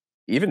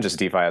even just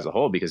DeFi as a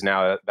whole, because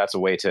now that's a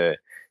way to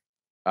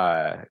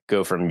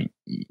go from,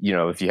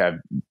 if you have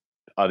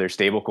other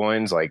stable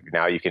coins, like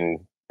now you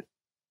can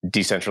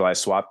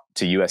decentralized swap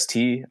to UST.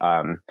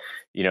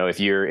 If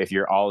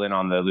you're all in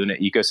on the Luna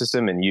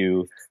ecosystem and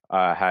you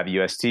have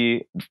UST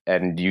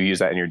and you use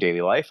that in your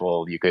daily life,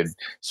 well, you could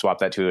swap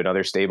that to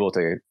another stable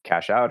to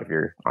cash out if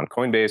you're on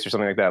Coinbase or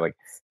something like that. Like,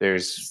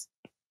 there's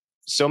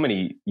so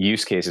many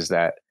use cases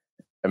that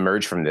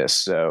emerge from this.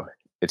 So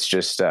it's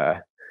just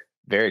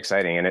very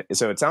exciting. And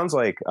so it sounds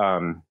like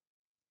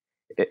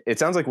it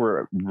sounds like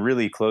we're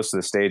really close to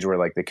the stage where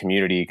like the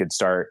community could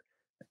start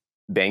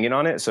banging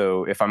on it.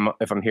 So if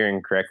I'm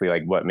hearing correctly,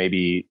 like what,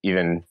 maybe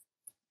even,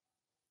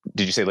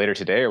 did you say later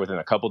today or within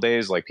a couple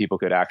days, like people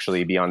could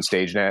actually be on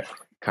StageNet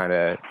kind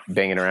of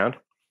banging around?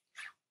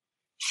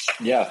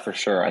 Yeah, for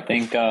sure. I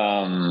think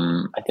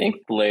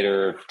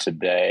later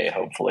today,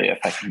 hopefully, if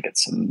I can get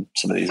some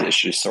of these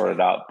issues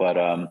sorted out.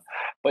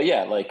 But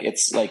yeah, like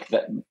it's like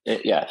that.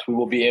 Yes, we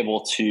will be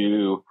able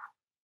to.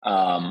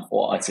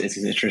 Well, it's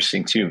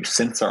interesting too.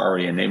 Synths are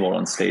already enabled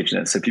on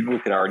StageNet, so people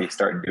could already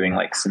start doing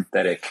like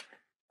synthetic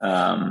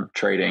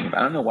trading.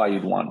 I don't know why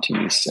you'd want to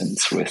use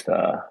synths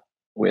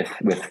with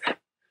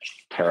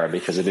Terra,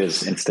 because it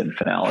is instant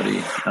finality,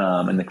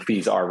 and the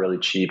fees are really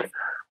cheap.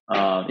 So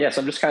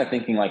I'm just kind of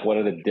thinking like, what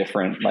are the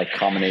different like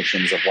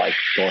combinations of like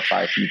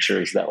DeFi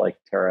features that like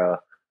Terra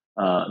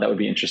that would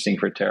be interesting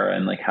for Terra,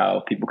 and like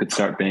how people could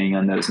start bidding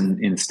on those in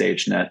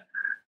StageNet.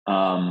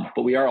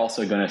 But we are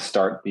also going to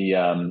start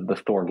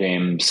the Thor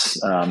games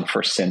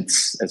for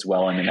synths as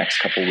well in the next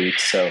couple of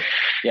weeks. So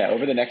yeah,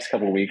 over the next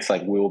couple of weeks,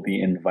 like we will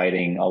be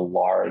inviting a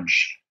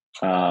large,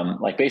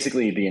 like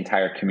basically the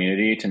entire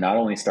community to not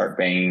only start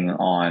banging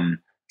on,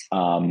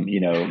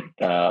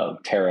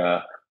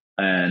 Terra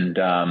and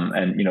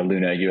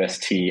Luna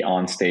UST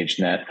on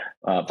StageNet,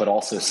 but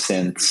also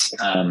synths,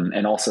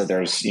 and also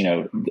there's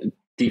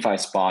DeFi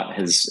Spot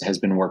has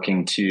been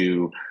working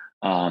to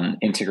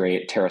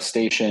integrate Terra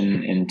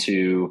Station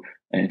into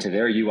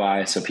their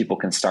UI, so people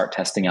can start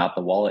testing out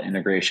the wallet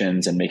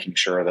integrations and making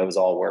sure those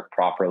all work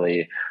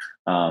properly.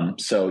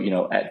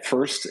 So at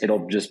first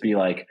it'll just be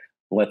like,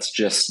 let's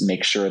just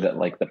make sure that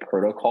like the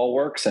protocol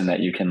works and that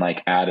you can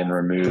like add and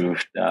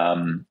remove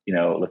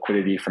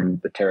liquidity from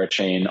the Terra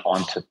chain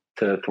onto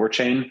the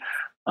THORChain.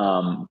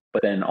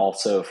 But then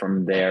also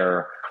from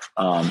there,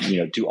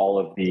 do all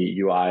of the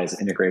UIs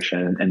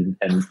integration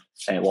and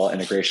wallet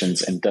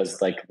integrations, and does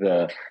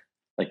the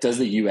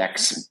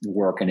UX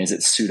work, and is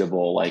it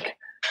suitable like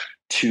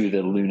to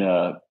the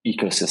Luna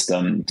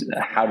ecosystem?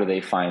 How do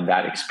they find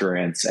that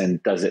experience,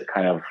 and does it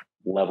kind of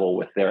level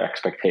with their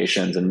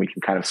expectations? And we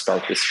can kind of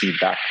start this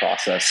feedback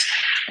process,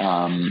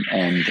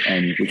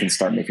 and we can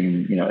start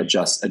making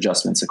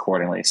adjustments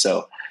accordingly.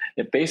 So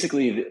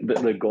basically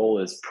the goal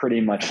is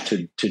pretty much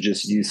to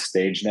just use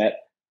StageNet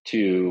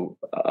to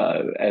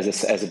as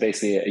a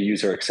basically a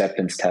user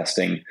acceptance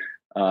testing,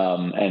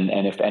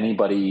 and if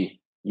anybody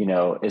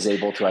is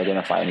able to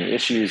identify any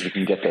issues, we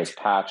can get those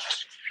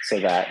patched so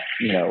that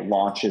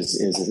launch is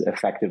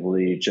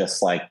effectively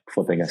just like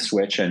flipping a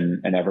switch,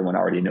 and everyone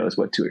already knows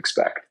what to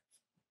expect.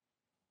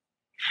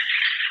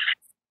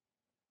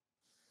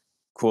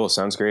 Cool,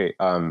 sounds great.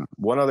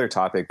 One other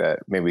topic that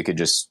maybe we could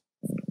just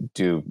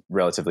do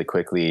relatively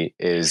quickly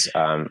is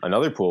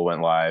another pool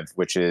went live,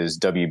 which is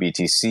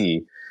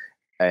WBTC,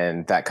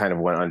 and that kind of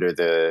went under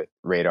the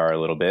radar a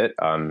little bit.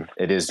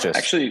 It is just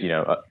actually,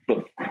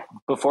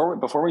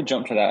 before we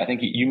jump to that, I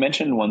think you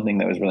mentioned one thing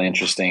that was really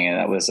interesting, and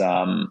that was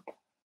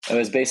it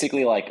was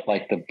basically like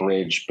the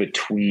bridge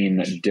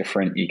between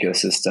different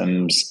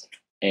ecosystems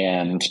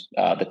and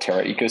the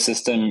Terra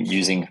ecosystem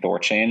using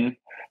THORChain.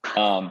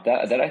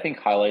 That I think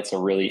highlights a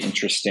really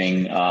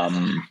interesting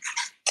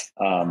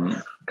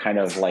kind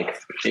of like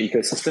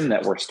ecosystem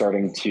that we're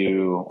starting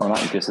to, or not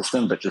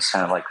ecosystem, but just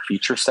kind of like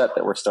feature set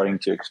that we're starting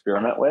to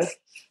experiment with.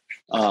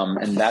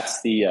 And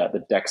that's the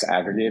DEX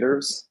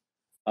aggregators.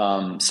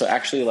 So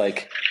actually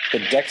like the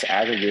DEX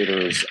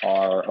aggregators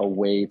are a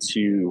way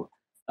to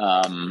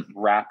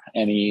wrap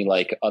any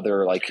like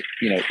other like,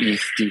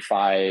 ETH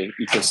DeFi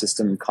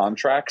ecosystem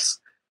contracts,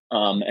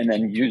 and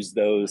then use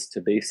those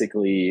to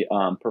basically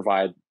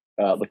provide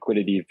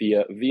liquidity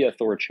via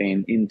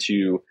THORChain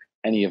into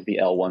any of the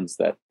L1s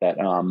that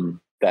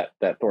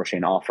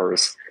THORChain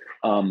offers.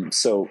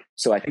 So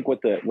I think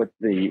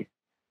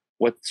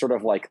what sort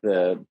of like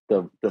the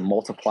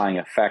multiplying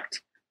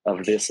effect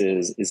of this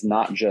is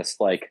not just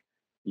like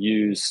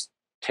use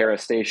Terra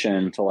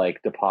Station to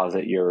like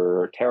deposit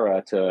your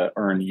Terra to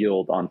earn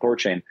yield on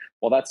THORChain.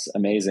 Well, that's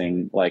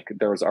amazing. Like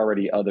there's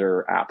already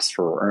other apps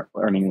for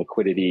earning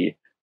liquidity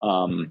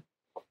on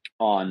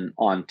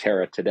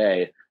Terra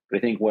today. But I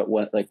think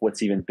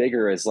what's even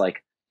bigger is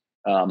like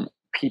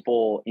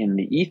people in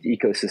the ETH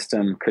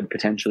ecosystem could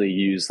potentially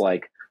use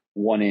like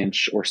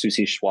 1inch or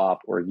SushiSwap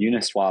or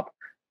Uniswap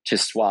to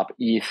swap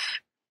ETH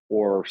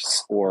or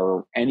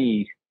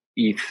any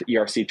ETH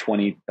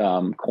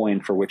ERC20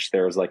 coin for which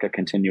there's like a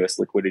continuous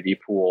liquidity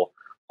pool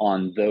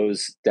on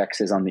those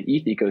DEXs on the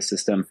ETH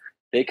ecosystem,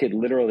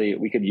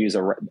 we could use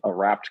a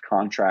wrapped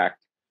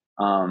contract,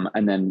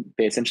 and then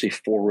they essentially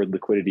forward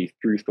liquidity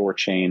through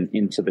THORChain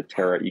into the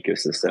Terra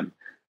ecosystem.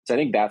 So I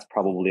think that's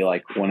probably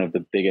like one of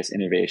the biggest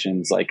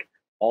innovations. Like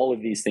all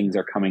of these things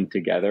are coming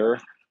together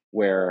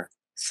where,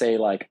 say,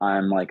 like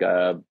I'm like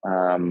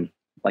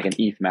like an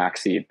ETH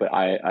maxi, but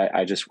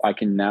I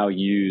can now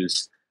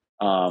use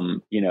a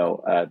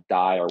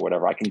DAI or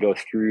whatever. I can go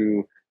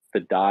through the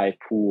DAI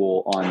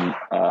pool on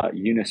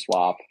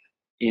Uniswap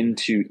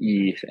into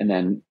ETH, and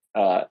then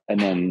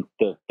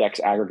the DEX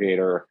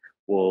aggregator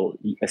will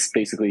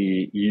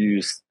basically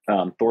use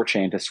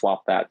THORChain to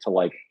swap that to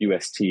like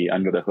UST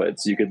under the hood.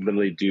 So you could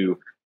literally do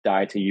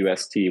DAI to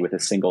UST with a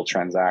single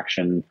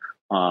transaction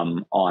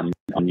on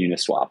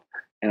Uniswap.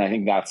 And I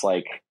think that's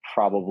like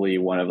probably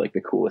one of like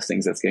the coolest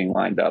things that's getting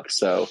lined up.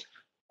 So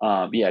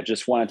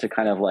just wanted to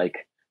kind of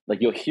like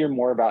you'll hear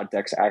more about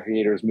DEX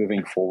aggregators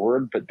moving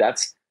forward, but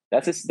that's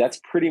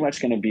pretty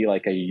much going to be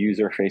like a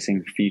user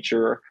facing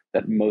feature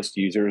that most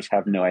users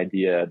have no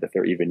idea that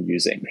they're even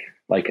using.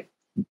 Like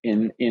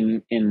in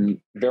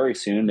very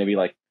soon, maybe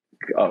like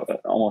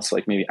almost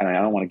like maybe, I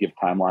don't want to give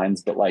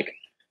timelines, but like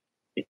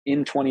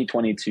in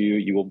 2022,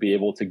 you will be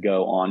able to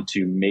go on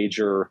to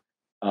major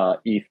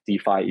ETH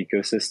DeFi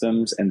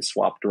ecosystems and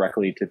swap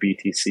directly to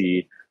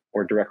BTC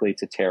or directly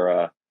to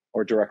Terra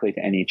or directly to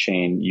any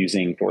chain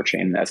using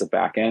THORChain as a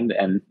backend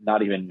and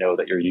not even know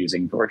that you're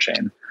using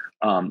THORChain.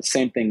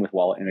 Same thing with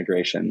wallet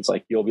integrations.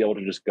 Like you'll be able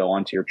to just go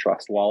onto your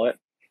Trust wallet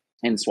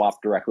and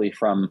swap directly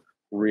from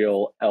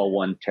real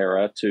L1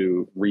 Terra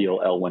to real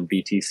L1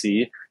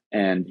 BTC.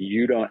 And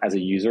you don't, as a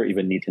user,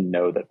 even need to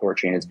know that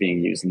THORChain is being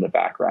used in the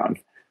background.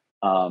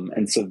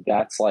 And so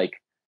that's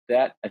like,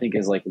 that I think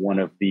is like one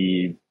of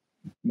the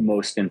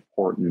most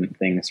important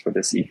things for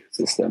this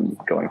ecosystem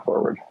going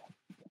forward.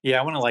 Yeah,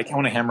 I want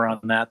to hammer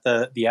on that.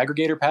 The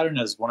aggregator pattern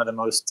is one of the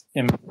most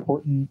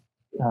important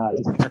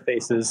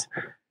interfaces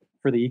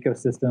for the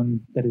ecosystem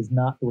that is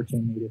not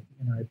THORChain native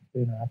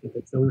to interact with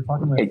it. So we were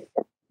talking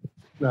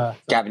with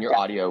Gavin, your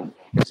audio.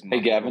 Hey,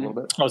 Gavin.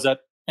 Oh, is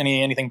that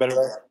anything better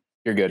there?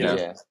 You're good now.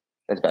 Yeah,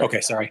 that's better.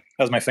 Okay, sorry,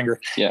 that was my finger.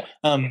 Yeah.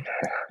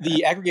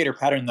 The aggregator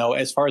pattern, though,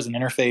 as far as an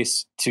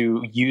interface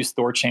to use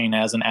THORChain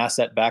as an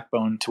asset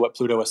backbone to what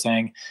Pluto was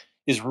saying,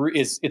 is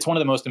it's one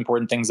of the most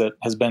important things that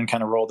has been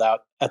kind of rolled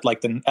out at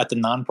the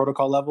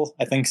non-protocol level,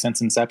 I think, since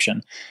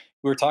inception.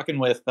 We were talking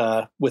with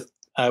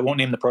I won't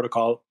name the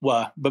protocol,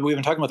 but we've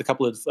been talking with a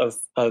couple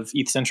of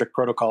ETH-centric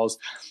protocols,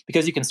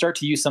 because you can start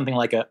to use something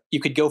like you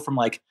could go from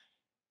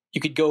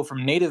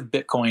native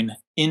Bitcoin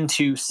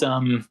into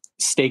some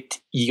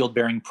staked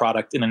yield-bearing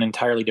product in an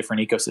entirely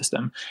different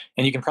ecosystem.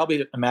 And you can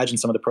probably imagine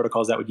some of the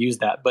protocols that would use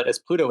that. But as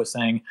Pluto was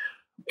saying,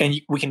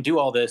 we can do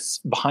all this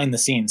behind the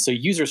scenes. So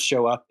users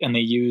show up and they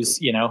use,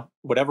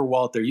 whatever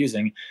wallet they're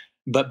using.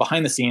 But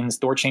behind the scenes,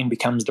 THORChain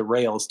becomes the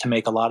rails to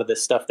make a lot of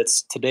this stuff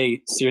that's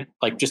today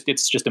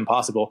it's just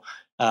impossible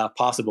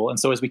possible. And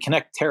so as we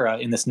connect Terra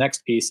in this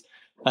next piece,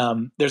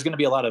 there's going to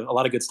be a lot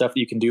of good stuff that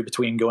you can do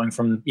between going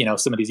from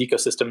some of these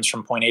ecosystems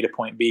from point A to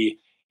point B,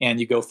 and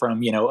you go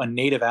from a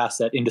native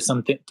asset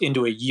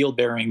into a yield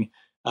bearing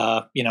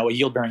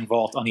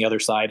vault on the other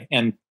side.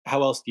 And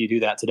how else do you do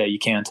that today? You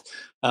can't.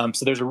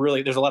 So there's a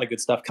lot of good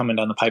stuff coming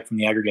down the pipe from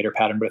the aggregator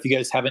pattern. But if you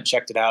guys haven't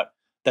checked it out,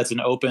 that's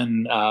an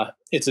open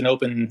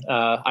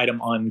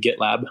item on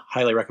GitLab.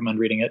 Highly recommend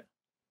reading it.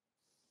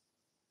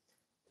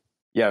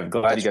 Yeah, I'm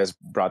glad you guys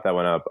brought that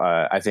one up.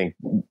 I think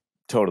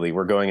totally,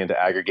 we're going into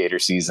aggregator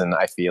season.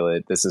 I feel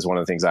it. This is one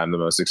of the things I'm the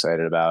most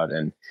excited about,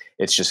 and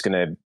it's just going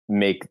to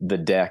make the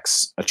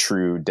DEX a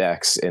true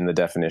DEX in the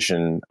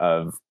definition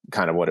of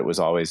kind of what it was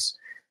always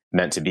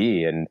meant to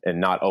be, and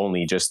not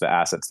only just the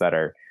assets that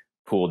are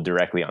pooled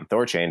directly on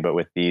THORChain, but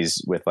with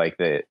like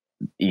the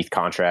ETH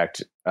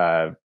contract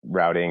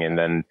routing, and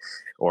then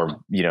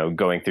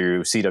going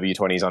through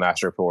CW20s on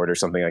Astroport or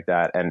something like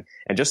that. And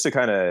just to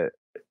kind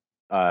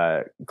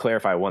of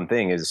clarify one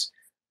thing is,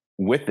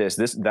 with this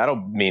that'll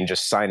mean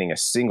just signing a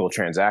single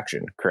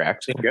transaction,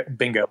 correct?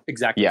 Bingo.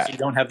 Exactly. Yeah. So you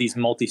don't have these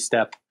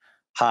multi-step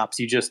hops.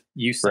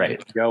 You sign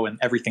it to go, and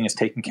everything is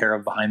taken care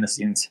of behind the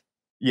scenes.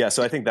 Yeah,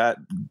 so I think that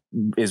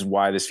is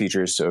why this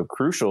feature is so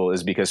crucial,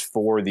 is because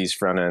for these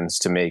front ends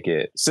to make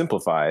it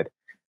simplified,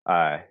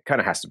 kind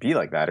of has to be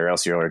like that, or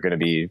else you're going to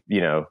be,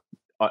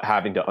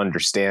 having to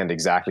understand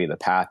exactly the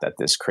path that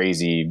this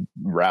crazy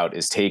route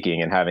is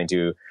taking, and having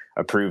to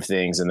approve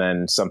things, and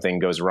then something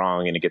goes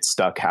wrong and it gets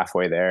stuck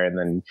halfway there, and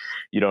then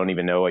you don't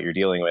even know what you're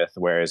dealing with.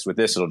 Whereas with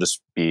this, it'll just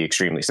be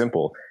extremely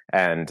simple,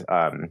 and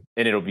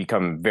it'll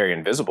become very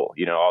invisible.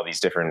 All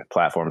these different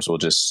platforms will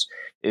just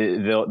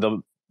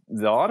they'll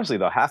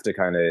have to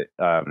kind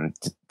of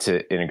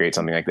to integrate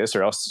something like this,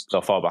 or else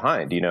they'll fall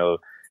behind.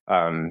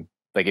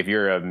 Like if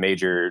you're a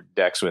major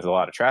DEX with a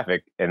lot of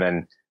traffic, and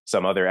then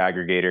some other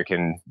aggregator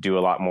can do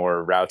a lot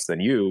more routes than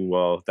you,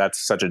 well,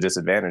 that's such a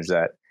disadvantage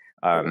that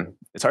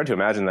it's hard to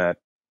imagine that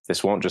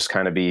this won't just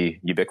kind of be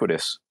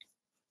ubiquitous.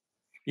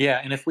 Yeah,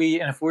 and if we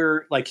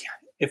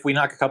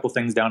knock a couple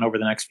things down over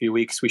the next few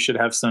weeks, we should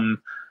have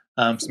some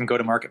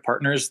go-to-market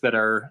partners that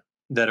are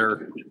that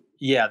are,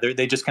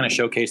 they just kind of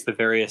showcase the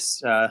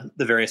various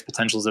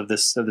potentials of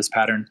this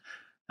pattern,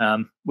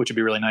 which would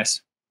be really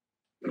nice.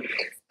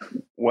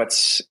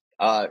 What's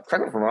correct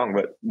me if I'm wrong,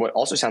 but what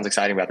also sounds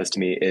exciting about this to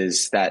me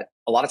is that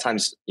a lot of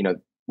times,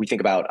 we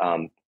think about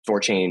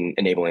THORChain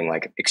enabling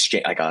like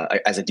exchange,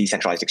 as a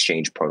decentralized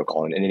exchange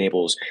protocol, and it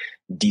enables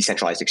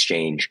decentralized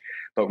exchange.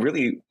 But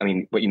really, I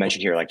mean, what you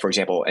mentioned here, like for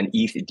example, an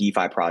ETH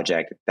DeFi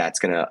project that's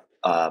gonna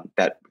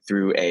that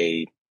through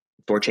a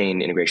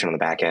THORChain integration on the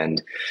back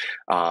end,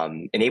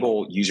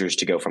 enable users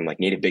to go from like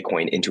native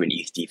Bitcoin into an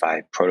ETH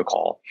DeFi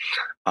protocol.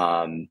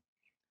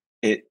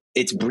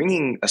 It's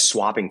bringing a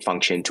swapping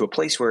function to a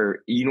place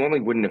where you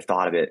normally wouldn't have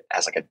thought of it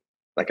as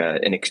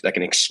an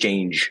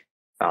exchange,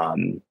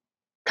 kind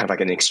of like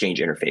an exchange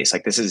interface.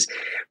 Like this is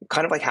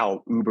kind of like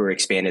how Uber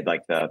expanded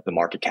like the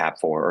market cap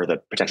for, or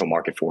the potential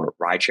market for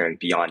ride sharing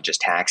beyond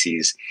just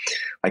taxis.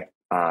 Like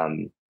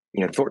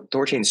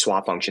THORChain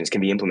swap functions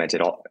can be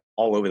implemented all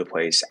over the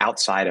place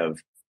outside of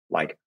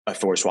like a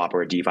Thor swap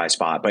or a DeFi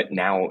spot, but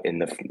now in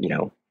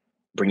the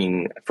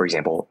bringing, for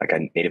example, like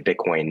a native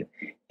Bitcoin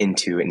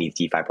into an ETH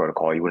DeFi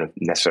protocol, you wouldn't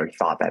have necessarily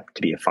thought that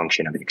to be a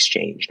function of an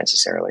exchange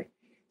necessarily.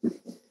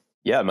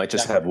 Yeah, it might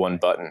just have one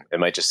button.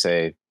 It might just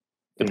say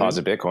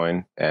deposit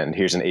Bitcoin and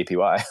here's an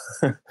APY.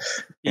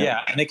 Yeah,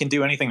 and they can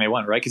do anything they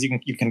want, right? Because you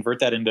can convert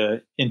that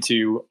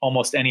into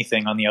almost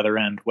anything on the other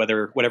end,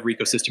 whatever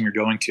ecosystem you're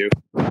going to.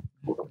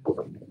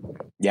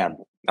 Yeah,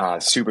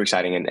 super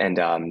exciting, and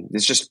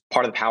it's just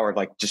part of the power of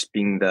like just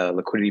being the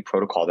liquidity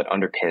protocol that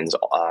underpins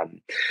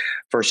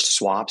first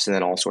swaps and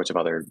then all sorts of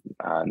other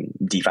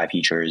DeFi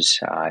features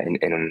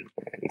in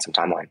some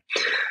timeline.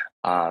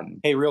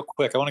 Hey, real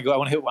quick, I want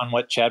to hit on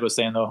what Chad was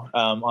saying though,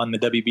 on the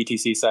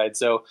WBTC side.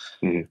 So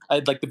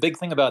I'd like the big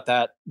thing about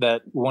that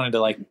we wanted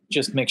to like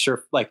just make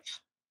sure, like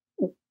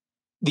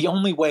the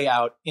only way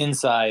out in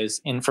size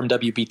from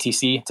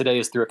WBTC today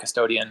is through a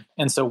custodian.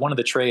 And so one of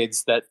the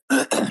trades that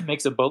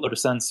makes a boatload of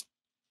sense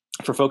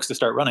for folks to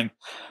start running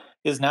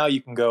is now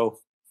you can go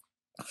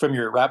from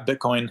your wrapped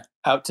Bitcoin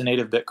out to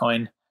native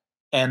Bitcoin.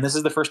 And this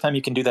is the first time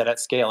you can do that at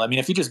scale. I mean,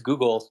 if you just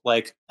Google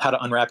like how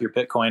to unwrap your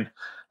Bitcoin,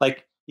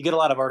 like you get a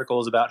lot of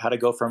articles about how to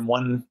go from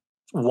one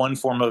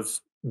form of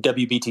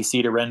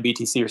WBTC to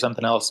RenBTC or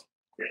something else.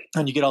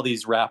 And you get all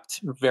these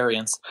wrapped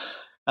variants.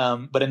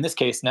 But in this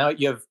case, now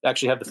you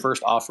actually have the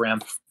first off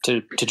ramp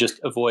to just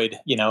avoid,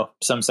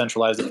 some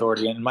centralized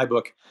authority. And in my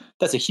book,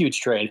 that's a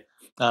huge trade.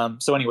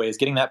 So anyways,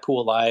 getting that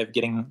pool live,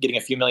 getting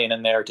a few million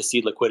in there to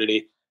seed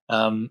liquidity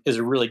is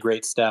a really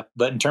great step.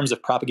 But in terms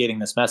of propagating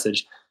this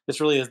message, this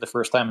really is the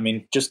first time. I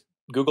mean, just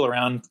Google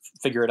around,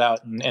 figure it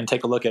out, and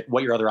take a look at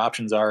what your other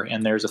options are.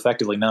 And there's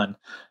effectively none.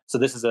 So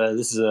this is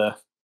a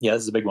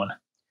big one.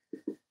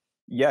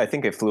 Yeah, I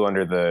think it flew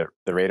under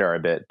the radar a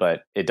bit,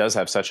 but it does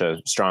have such a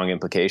strong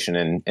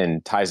implication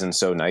and ties in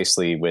so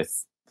nicely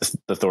with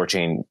the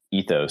THORChain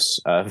ethos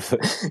of,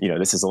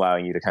 this is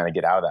allowing you to kind of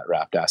get out of that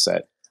wrapped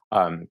asset.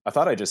 A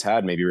thought I just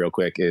had maybe real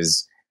quick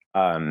is,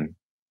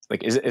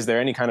 is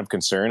there any kind of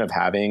concern of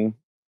having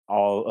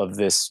all of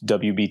this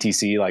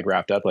WBTC like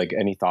wrapped up? Like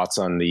any thoughts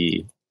on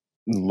the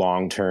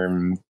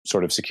long-term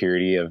sort of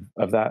security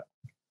of that?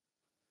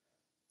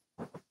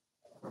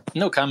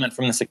 No comment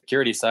from the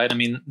security side. I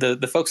mean,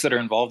 the folks that are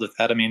involved with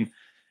that, I mean,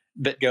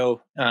 BitGo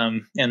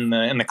and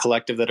the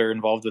collective that are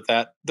involved with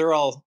that, they're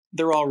all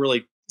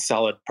really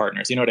solid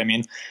partners. You know what I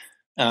mean?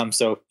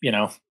 So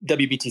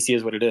WBTC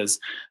is what it is.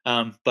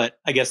 But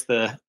I guess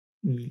the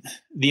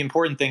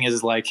important thing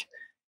is like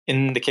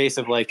in the case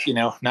of like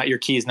not your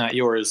keys, not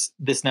yours.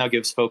 This now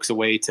gives folks a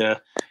way to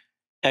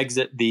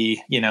exit the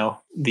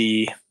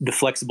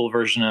flexible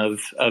version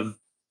of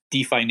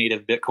DeFi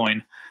native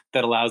Bitcoin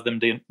that allows them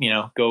to,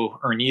 go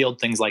earn yield,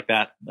 things like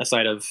that,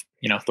 aside of,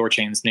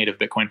 THORChain's native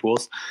Bitcoin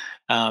pools.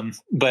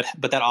 But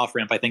that off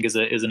ramp, I think, is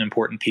an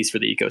important piece for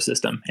the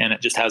ecosystem, and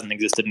it just hasn't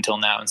existed until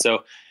now. And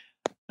so,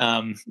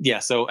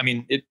 so I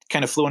mean, it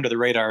kind of flew under the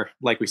radar,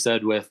 like we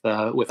said, with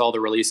all the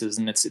releases,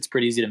 and it's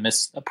pretty easy to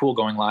miss a pool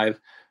going live.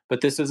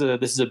 But this is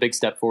a big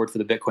step forward for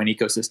the Bitcoin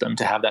ecosystem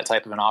to have that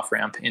type of an off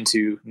ramp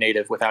into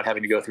native without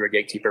having to go through a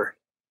gatekeeper.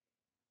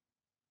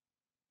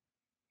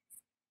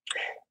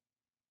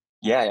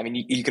 Yeah, I mean,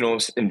 you can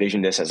almost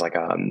envision this as like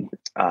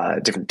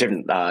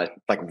different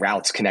like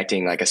routes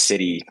connecting like a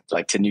city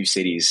like to new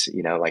cities.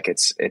 Like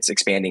it's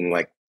expanding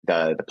like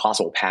the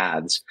possible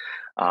paths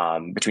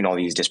between all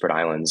these disparate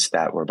islands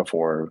that were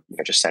before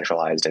just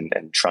centralized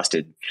and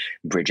trusted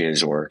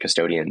bridges or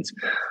custodians.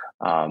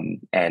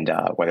 And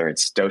whether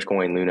it's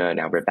Dogecoin, Luna,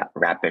 now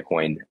Wrap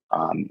Bitcoin,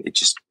 it's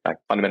just like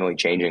fundamentally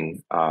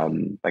changing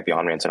like the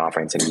on ramps and off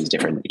ramps in these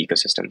different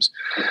ecosystems.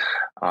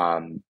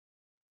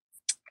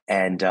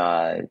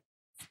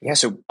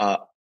 So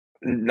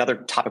another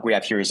topic we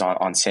have here is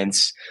on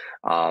Synths.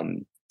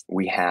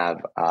 We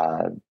have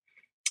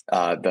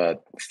the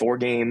Thor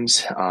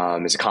games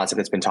is a concept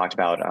that's been talked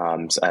about.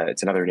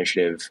 It's another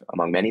initiative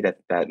among many that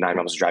Nine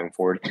Realms is driving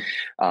forward.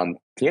 Can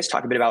you guys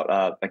talk a bit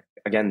about like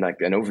an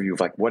overview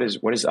of like what is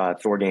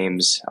Thor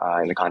games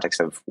in the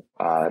context of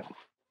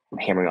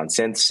hammering on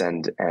Synths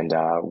and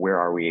where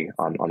are we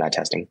on that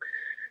testing?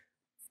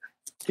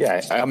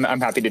 Yeah,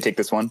 I'm happy to take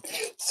this one.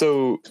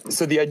 So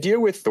the idea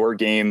with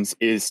THORgames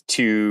is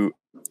to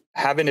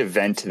have an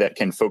event that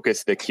can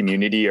focus the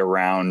community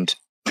around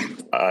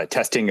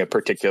testing a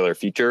particular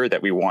feature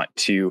that we want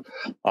to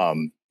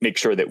make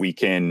sure that we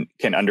can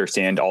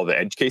understand all the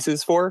edge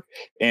cases for.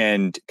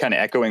 And kind of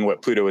echoing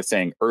what Pluto was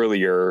saying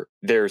earlier,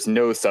 there's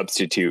no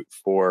substitute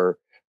for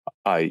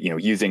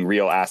using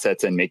real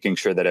assets and making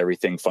sure that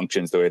everything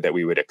functions the way that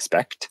we would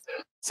expect.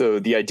 So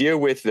the idea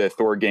with the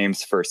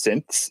THORgames for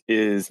synths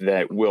is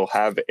that we'll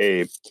have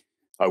a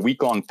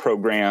week-long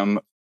program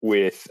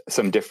with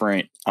some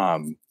different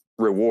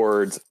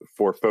rewards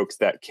for folks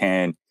that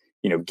can,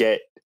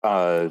 get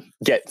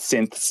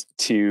synths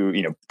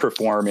to,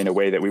 perform in a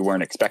way that we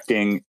weren't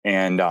expecting,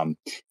 and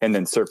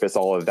then surface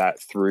all of that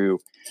through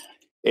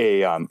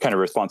a kind of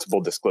responsible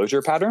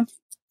disclosure pattern.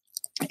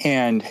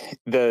 And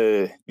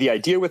the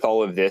idea with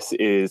all of this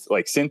is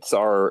like synths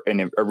are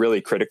a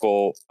really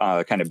critical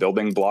kind of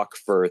building block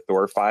for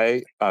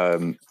THORify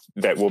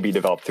that will be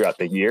developed throughout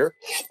the year.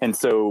 And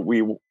so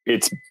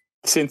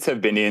synths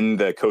have been in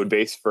the code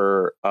base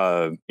for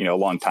a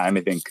long time,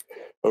 I think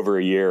over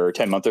a year or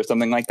 10 months or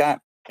something like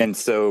that. And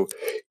so,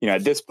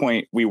 at this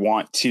point, we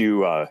want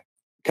to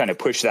kind of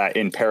push that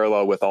in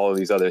parallel with all of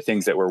these other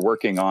things that we're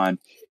working on,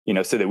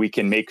 so that we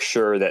can make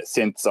sure that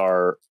synths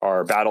are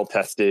battle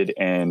tested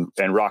and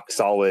rock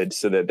solid,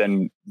 so that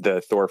then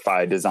the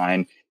THORify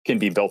design can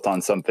be built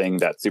on something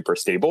that's super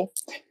stable.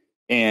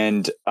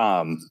 And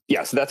so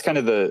that's kind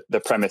of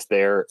the premise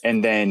there.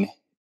 And then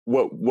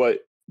what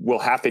will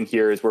happen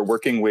here is we're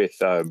working with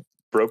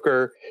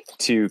Broker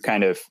to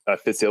kind of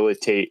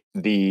facilitate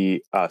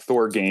the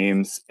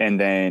THORgames, and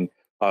then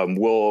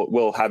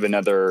we'll have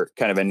another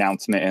kind of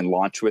announcement and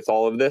launch with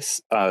all of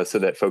this, so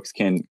that folks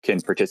can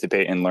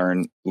participate and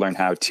learn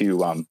how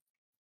to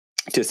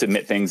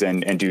submit things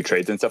and do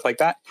trades and stuff like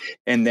that.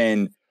 And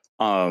then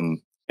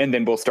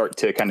we'll start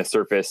to kind of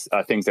surface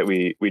things that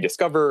we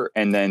discover,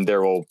 and then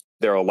there will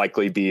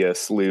likely be a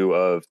slew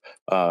of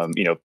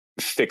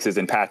fixes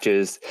and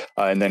patches,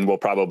 and then we'll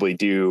probably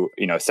do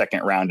a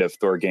second round of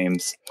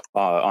THORgames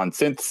on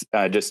synths,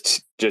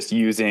 just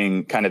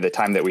using kind of the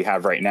time that we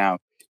have right now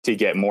to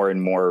get more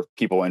and more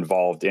people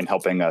involved in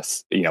helping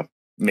us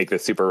make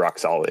this super rock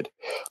solid.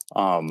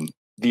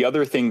 The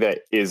other thing that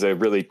is a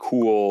really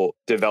cool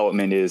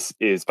development is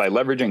by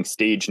leveraging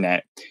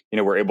StageNet,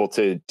 we're able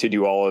to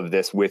do all of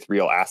this with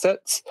real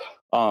assets.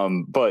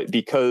 But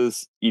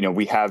because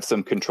we have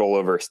some control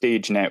over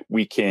StageNet,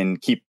 we can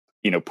keep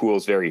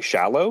pools very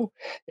shallow,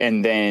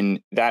 and then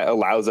that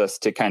allows us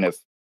to kind of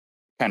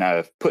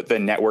put the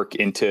network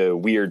into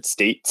weird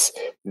states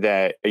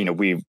that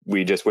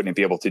we just wouldn't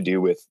be able to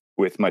do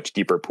with much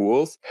deeper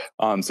pools,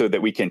 so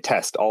that we can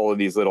test all of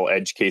these little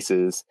edge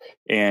cases.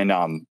 And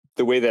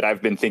the way that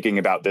I've been thinking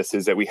about this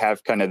is that we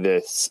have kind of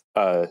this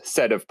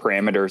set of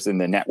parameters in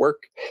the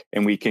network,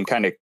 and we can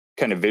kind of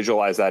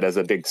visualize that as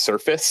a big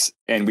surface,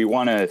 and we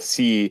want to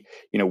see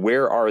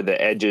where are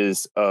the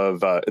edges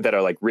of that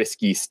are like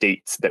risky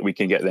states that we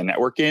can get the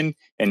network in,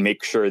 and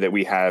make sure that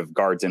we have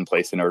guards in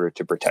place in order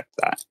to protect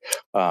that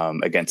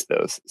against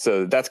those.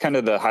 So that's kind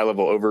of the high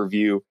level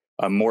overview.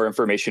 More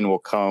information will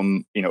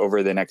come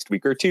over the next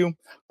week or two,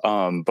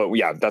 but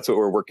yeah, that's what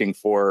we're working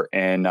for,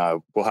 and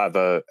we'll have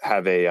a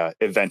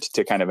event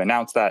to kind of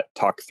announce that,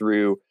 talk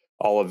through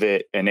all of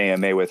it, an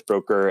AMA with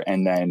Broker,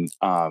 and then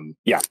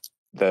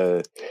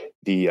the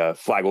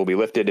flag will be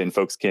lifted, and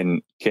folks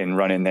can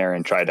run in there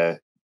and try to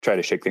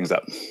shake things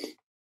up.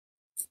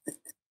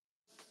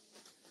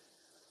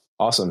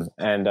 Awesome.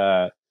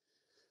 And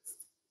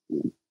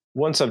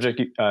one subject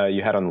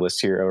you had on the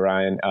list here,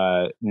 Orion,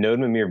 node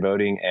Mimir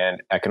voting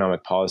and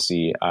economic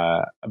policy.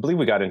 I believe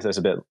we got into this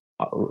a bit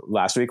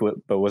last week,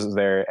 but was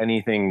there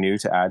anything new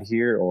to add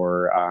here,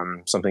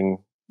 or something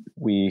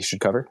we should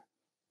cover?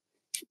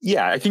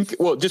 Yeah, I think,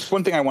 just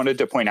one thing I wanted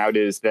to point out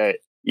is that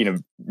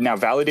now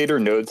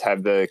validator nodes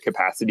have the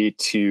capacity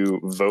to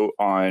vote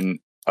on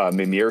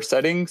Mimir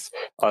settings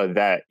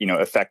that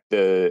affect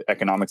the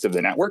economics of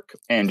the network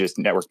and just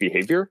network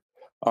behavior.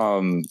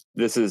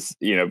 This is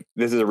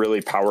a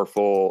really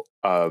powerful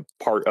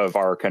part of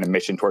our kind of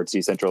mission towards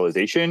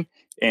decentralization,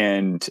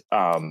 and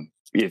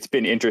it's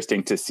been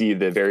interesting to see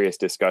the various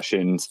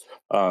discussions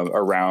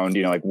around,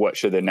 like what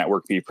should the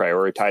network be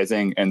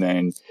prioritizing? And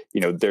then,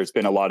 there's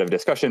been a lot of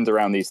discussions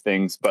around these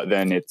things, but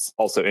then it's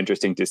also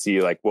interesting to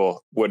see like,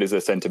 well, what is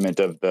the sentiment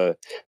of the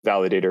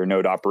validator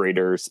node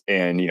operators,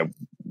 and,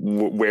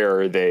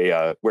 where are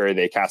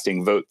they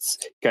casting votes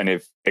kind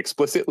of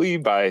explicitly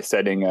by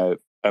setting a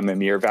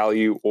Mimir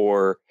value,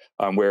 or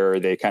where are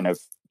they kind of,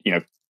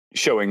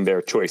 showing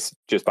their choice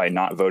just by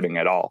not voting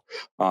at all.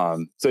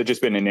 So it's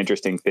just been an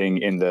interesting thing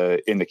in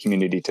the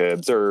community to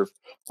observe.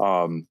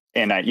 And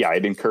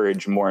I'd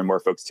encourage more and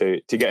more folks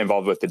to get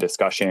involved with the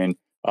discussion.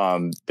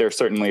 There's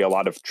certainly a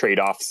lot of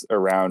trade-offs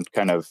around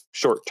kind of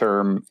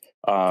short-term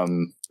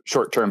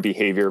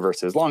behavior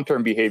versus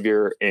long-term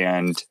behavior.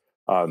 And,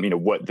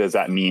 what does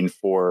that mean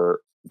for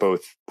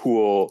both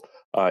pool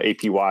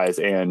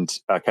APYs and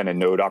kind of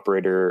node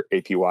operator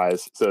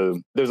APYs?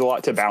 So there's a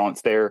lot to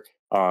balance there.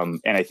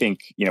 And I think,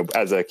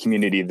 as a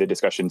community, the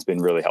discussion's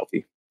been really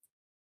healthy.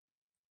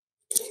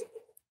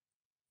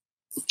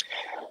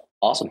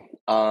 Awesome.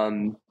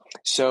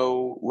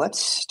 So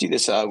let's do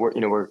this.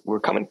 We're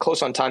coming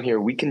close on time here.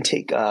 We can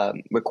take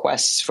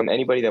requests from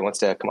anybody that wants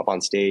to come up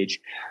on stage.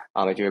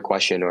 If you have a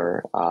question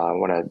or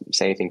want to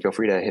say anything, feel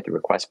free to hit the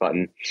request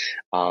button.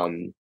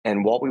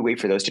 And while we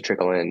wait for those to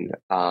trickle in,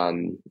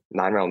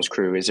 Nine Realms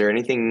crew, is there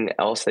anything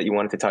else that you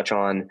wanted to touch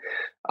on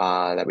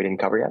that we didn't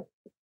cover yet?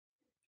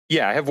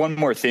 Yeah, I have one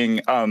more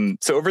thing.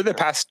 So over the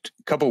past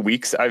couple of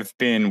weeks, I've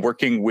been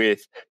working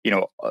with,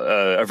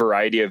 a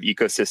variety of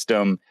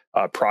ecosystem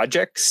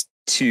projects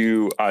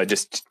to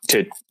just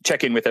to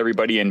check in with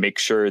everybody and make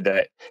sure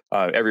that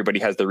everybody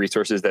has the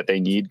resources that they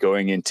need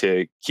going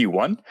into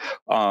Q1.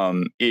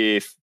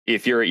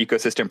 If you're an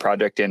ecosystem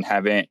project and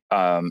haven't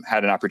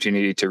had an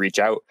opportunity to reach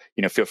out,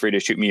 feel free to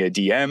shoot me a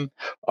DM.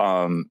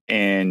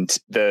 And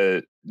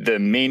the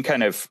main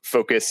kind of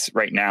focus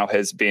right now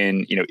has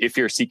been, if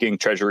you're seeking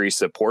treasury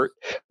support,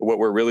 what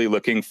we're really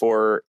looking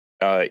for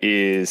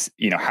is,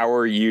 how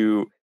are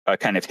you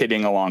kind of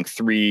hitting along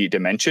three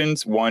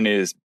dimensions. One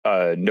is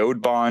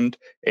node bond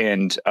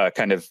and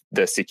kind of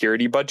the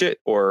security budget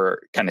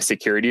or kind of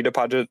security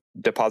deposit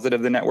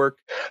of the network.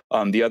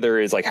 The other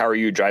is like, how are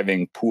you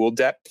driving pool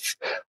depth?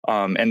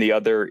 And the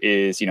other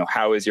is,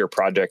 how is your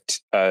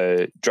project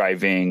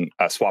driving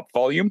swap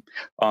volume?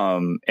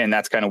 And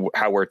that's kind of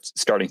how we're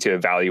starting to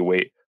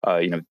evaluate,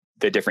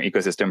 the different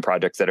ecosystem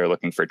projects that are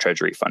looking for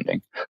treasury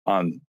funding.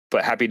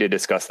 But happy to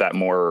discuss that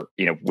more,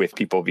 with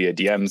people via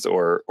DMs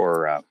or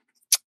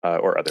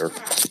other.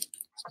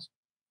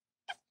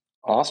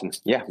 Awesome.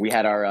 Yeah, we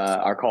had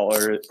our call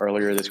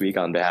earlier this week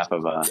on behalf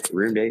of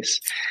Runebase,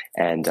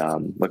 and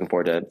looking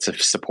forward to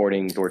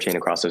supporting THORChain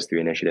across those three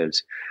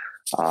initiatives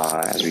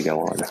as we go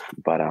on.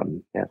 But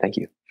yeah, thank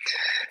you.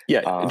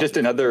 Yeah, just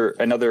another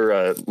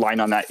line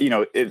on that.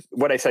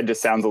 What I said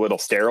just sounds a little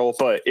sterile,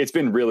 but it's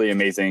been really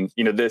amazing.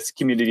 This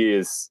community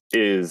is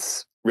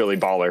really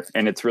baller,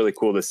 and it's really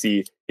cool to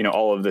see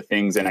all of the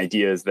things and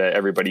ideas that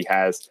everybody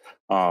has.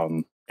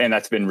 And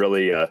that's been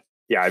really,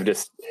 I've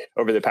just,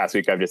 over the past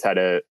week, I've just had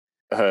a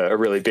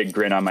really big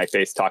grin on my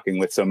face talking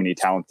with so many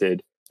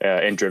talented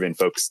and driven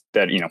folks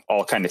that,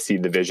 all kind of see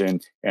the vision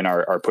and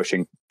are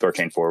pushing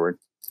THORChain forward.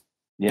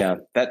 Yeah,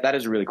 that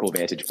is a really cool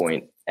vantage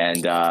point.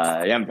 And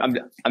I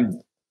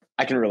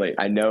can relate.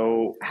 I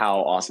know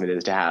how awesome it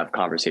is to have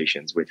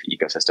conversations with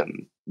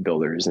ecosystem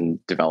builders and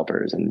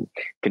developers and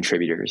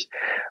contributors.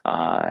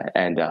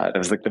 And that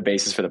was like the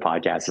basis for the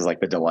podcast is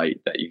like the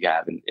delight that you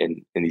have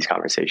in these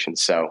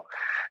conversations. So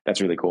that's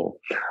really cool.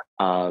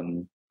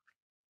 Awesome.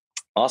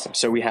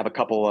 So we have a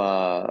couple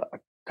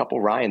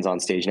Ryans on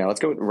stage now. Let's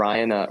go with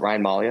Ryan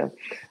Malia.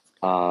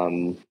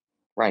 Ryan,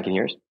 can you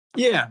hear us?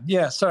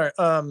 Yeah. Sorry.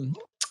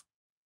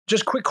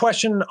 Just quick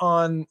question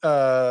on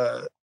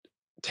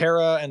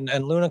Terra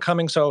and Luna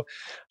coming. So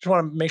just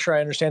want to make sure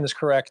I understand this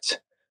correct.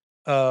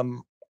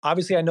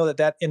 Obviously, I know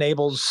that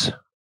enables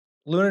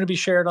Luna to be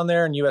shared on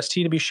there and UST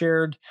to be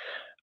shared.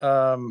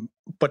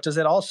 But does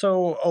it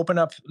also open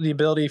up the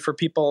ability for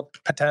people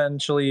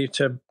potentially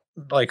to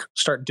like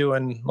start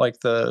doing like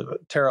the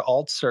Terra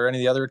alts or any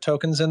of the other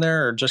tokens in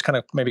there, or just kind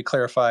of maybe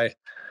clarify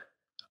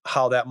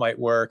how that might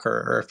work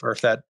or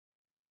if that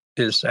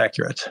is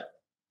accurate?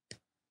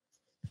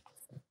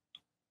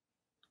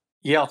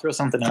 Yeah, I'll throw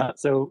something out.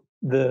 So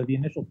the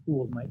initial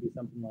pools might be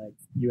something like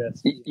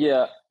UST.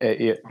 Yeah.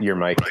 Your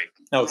mic.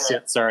 Oh,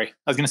 shit. Sorry.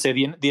 I was going to say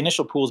the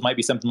initial pools might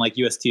be something like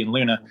UST and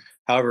Luna.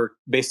 However,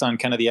 based on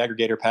kind of the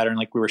aggregator pattern,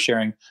 like we were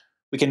sharing,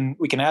 we can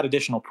add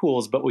additional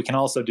pools, but what we can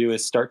also do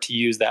is start to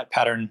use that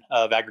pattern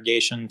of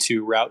aggregation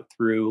to route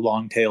through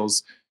long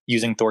tails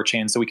using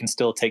THORChain. So we can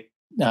still take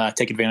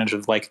advantage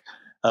of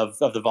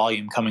of the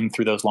volume coming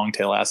through those long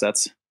tail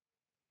assets.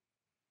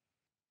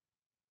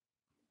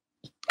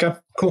 Okay,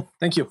 cool.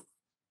 Thank you.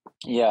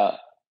 Yeah.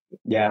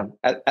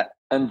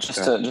 And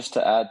just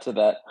to add to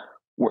that,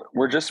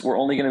 we're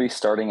only going to be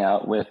starting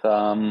out with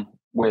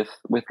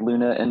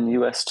Luna and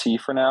UST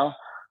for now.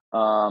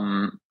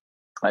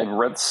 I've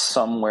read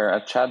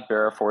somewhere Chad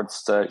Barraford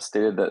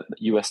stated that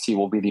UST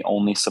will be the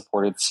only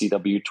supported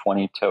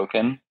CW20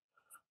 token.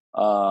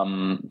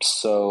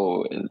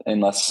 So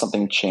unless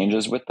something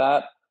changes with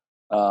that,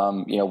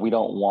 we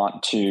don't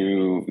want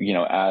to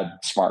add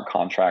smart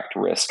contract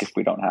risk if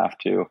we don't have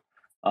to.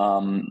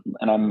 And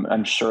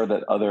I'm sure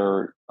that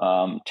other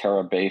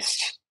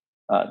Terra-based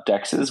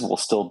dexes will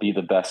still be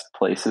the best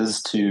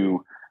places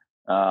to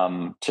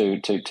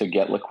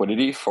get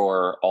liquidity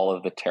for all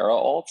of the Terra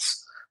alts.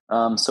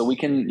 So we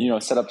can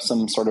set up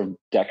some sort of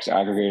dex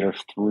aggregator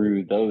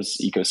through those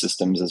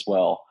ecosystems as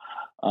well.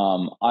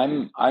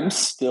 I'm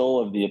still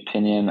of the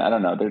opinion, I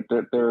don't know,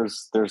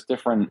 there's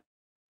different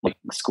like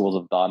schools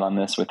of thought on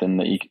this within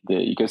the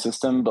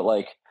ecosystem, but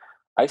like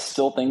I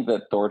still think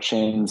that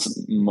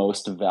THORChain's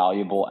most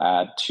valuable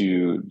add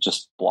to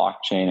just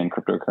blockchain and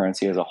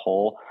cryptocurrency as a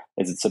whole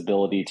is its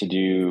ability to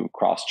do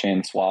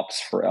cross-chain swaps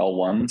for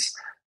L1s.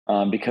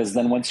 Because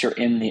then once you're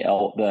in the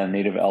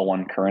native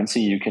L1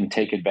 currency, you can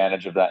take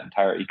advantage of that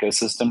entire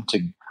ecosystem to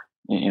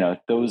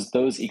those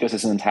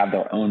ecosystems have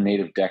their own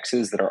native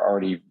dexes that are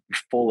already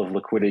full of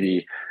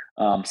liquidity.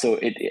 So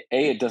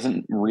it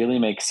doesn't really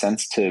make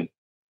sense to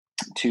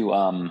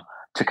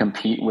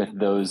compete with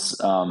those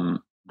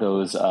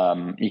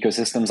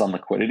ecosystems on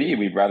liquidity.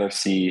 We'd rather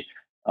see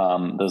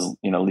those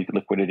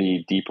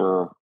liquidity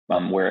deeper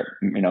where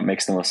it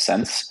makes the most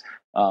sense.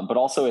 But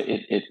also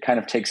it kind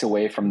of takes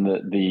away from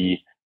the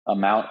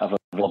amount of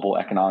available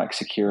economic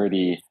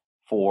security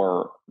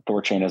for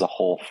THORChain as a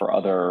whole for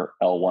other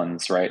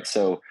L1s, right?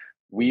 So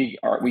we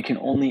can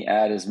only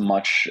add as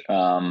much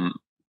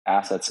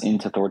assets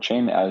into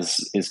THORChain as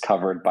is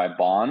covered by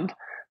bond,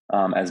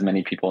 as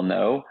many people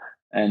know.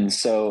 And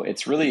so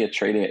it's really a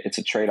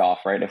trade-off,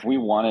 right? If we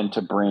wanted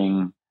to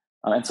bring,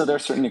 and so there are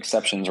certain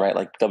exceptions, right?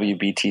 Like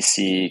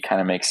WBTC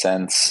kind of makes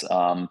sense.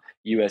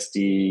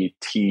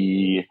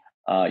 USDT,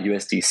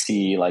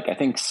 USDC, like I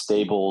think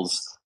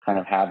stables kind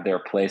of have their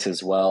place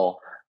as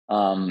well.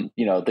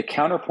 The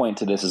counterpoint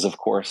to this is, of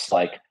course,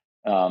 like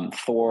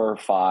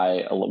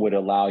THORFi would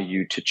allow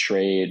you to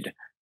trade,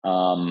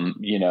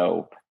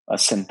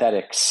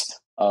 synthetics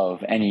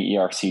of any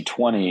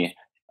ERC20,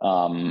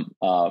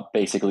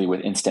 basically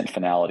with instant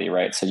finality,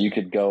 right? So you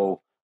could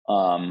go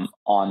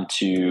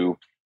onto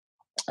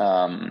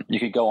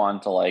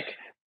like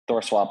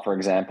THORSwap, for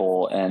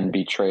example, and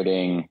be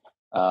trading,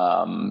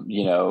 Yearn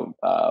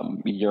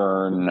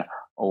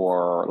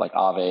or like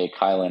Aave,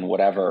 Kylan,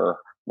 whatever,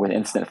 with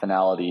instant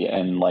finality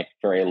and like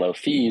very low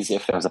fees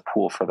if there's a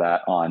pool for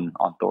that on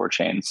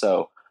THORChain.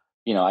 So,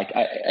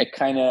 I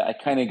kind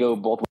of go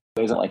both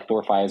ways. Like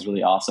THORFi is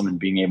really awesome and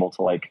being able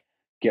to like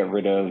get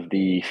rid of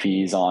the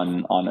fees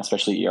on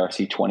especially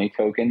ERC20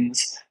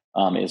 tokens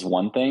is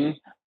one thing.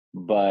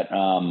 But,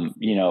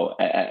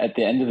 at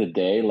the end of the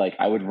day, like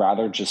I would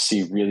rather just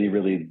see really,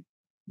 really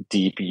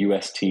deep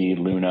UST,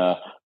 Luna,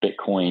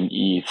 Bitcoin,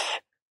 ETH,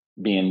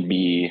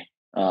 BNB,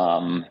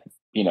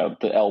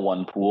 the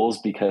L1 pools,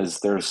 because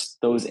there's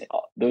those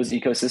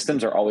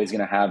ecosystems are always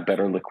going to have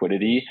better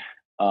liquidity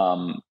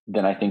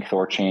than I think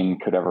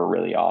THORChain could ever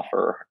really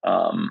offer.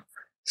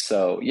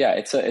 So yeah,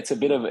 it's a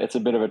bit of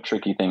a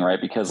tricky thing,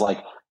 right? Because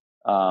like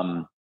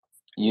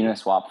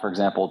Uniswap, for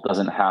example,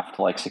 doesn't have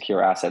to like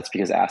secure assets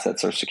because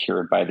assets are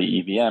secured by the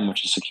EVM,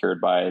 which is secured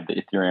by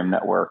the Ethereum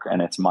network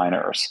and its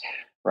miners,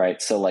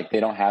 right? So like they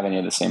don't have any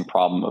of the same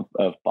problem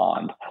of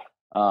bond.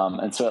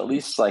 And so at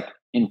least like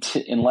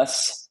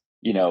unless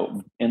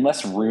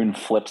Rune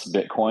flips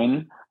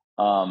Bitcoin,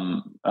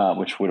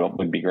 which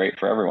would be great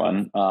for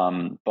everyone.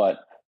 But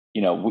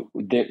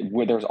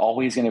there's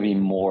always going to be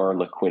more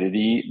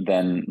liquidity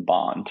than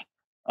bond.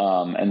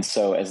 And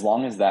so as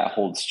long as that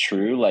holds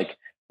true, like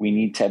we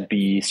need to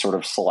be sort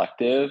of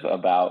selective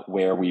about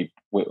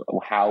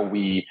how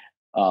we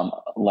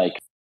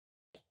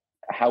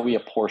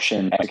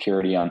apportion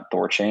security on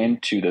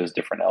THORChain to those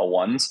different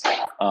L1s.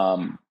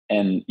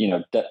 And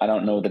I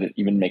don't know that it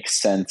even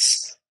makes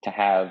sense to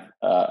have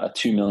a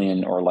 2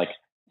 million or like,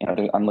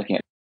 I'm looking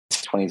at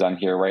 20s on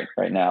here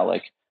right now.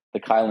 Like the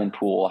Kylan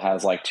pool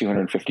has like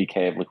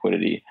 250K of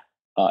liquidity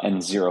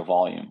and zero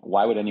volume.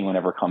 Why would anyone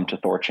ever come to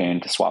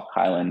THORChain to swap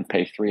Kylan,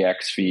 pay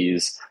 3x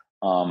fees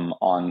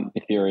on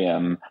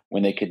Ethereum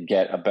when they could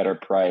get a better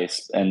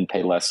price and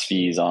pay less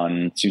fees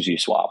on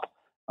SushiSwap?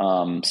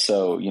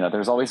 So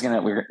there's always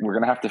we're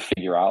gonna have to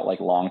figure out like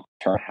long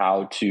term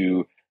how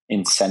to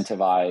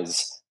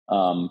incentivize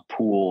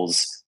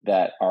pools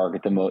that are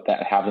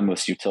that have the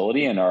most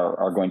utility and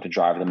are going to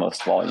drive the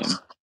most volume.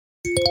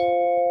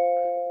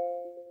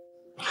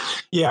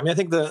 Yeah, I mean, I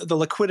think the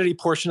liquidity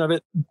portion of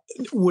it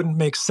wouldn't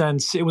make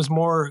sense. It was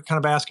more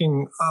kind of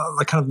asking,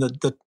 like, kind of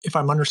the if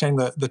I'm understanding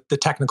the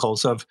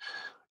technicals of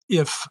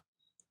if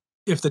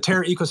the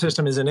Terra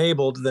ecosystem is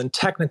enabled, then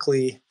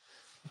technically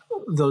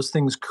those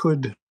things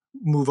could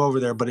move over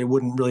there, but it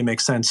wouldn't really make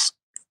sense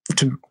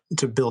to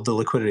build the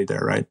liquidity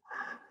there, right?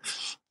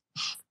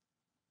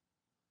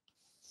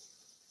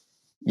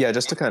 Yeah,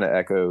 just to kind of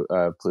echo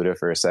Pluto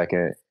for a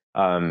second.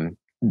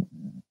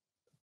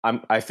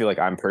 I feel like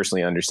I'm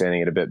personally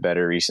understanding it a bit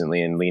better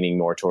recently and leaning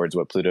more towards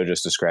what Pluto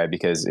just described,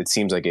 because it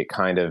seems like it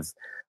kind of,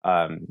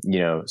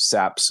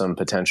 saps some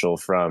potential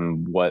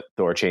from what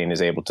THORChain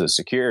is able to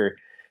secure.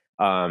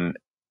 And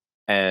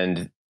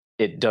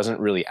it doesn't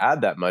really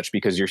add that much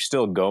because you're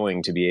still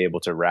going to be able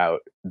to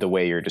route the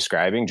way you're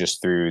describing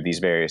just through these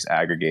various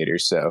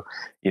aggregators. So,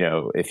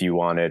 if you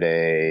wanted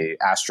a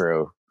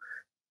Astro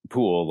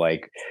pool,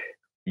 like,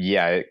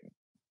 yeah, it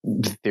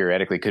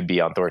theoretically could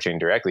be on THORChain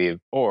directly,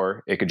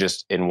 or it could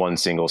just in one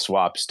single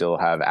swap still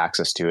have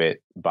access to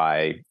it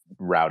by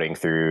routing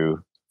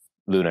through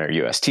Luna or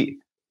UST.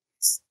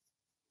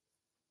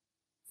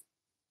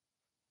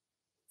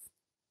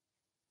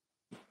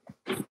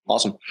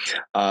 Awesome.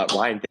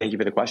 Ryan, thank you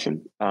for the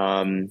question.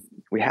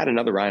 We had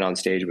another Ryan on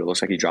stage, but it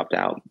looks like he dropped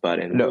out. But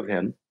in lieu of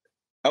him,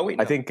 oh wait,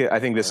 no. I think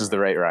this is the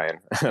right Ryan.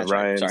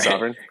 Ryan Sorry.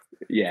 Sovereign.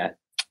 Yeah,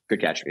 good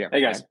catch. Yeah.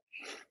 Hey guys.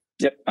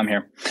 Yep, I'm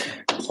here.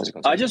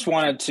 I just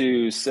wanted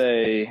to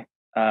say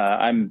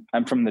I'm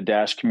from the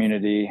Dash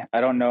community.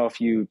 I don't know if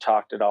you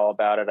talked at all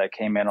about it. I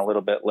came in a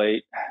little bit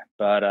late,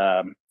 but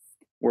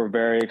we're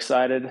very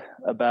excited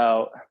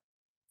about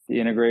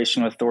the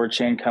integration with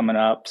THORChain coming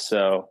up.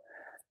 So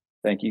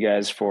thank you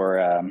guys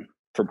for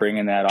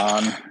bringing that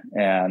on.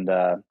 And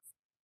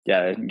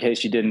in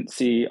case you didn't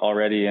see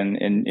already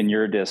in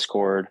your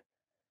Discord,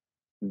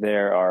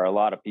 there are a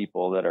lot of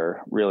people that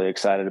are really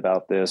excited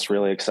about this,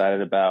 really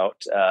excited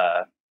about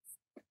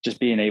just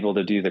being able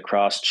to do the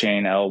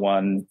cross-chain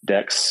L1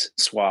 DEX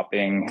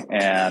swapping,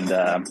 and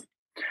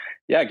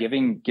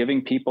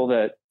giving people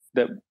that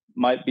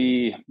might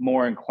be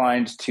more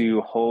inclined to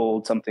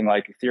hold something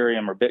like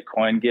Ethereum or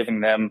Bitcoin,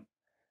 giving them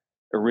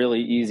a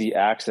really easy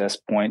access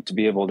point to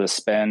be able to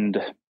spend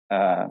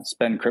their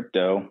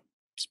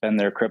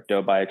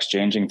crypto by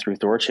exchanging through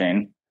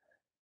THORChain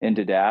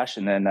into Dash,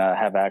 and then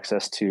have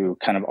access to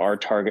kind of our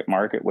target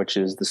market, which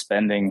is the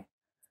spending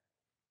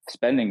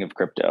of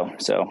crypto.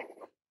 So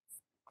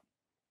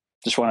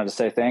just wanted to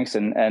say thanks.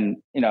 And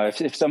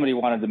if somebody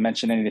wanted to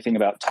mention anything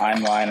about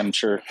timeline, I'm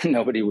sure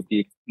nobody would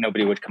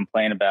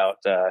complain about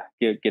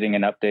getting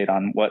an update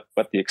on what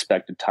the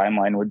expected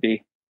timeline would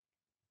be.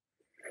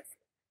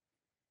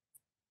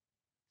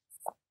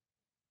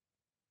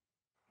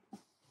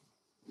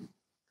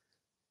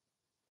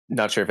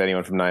 Not sure if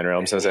anyone from Nine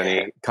Realms has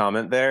any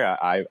comment there.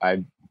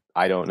 I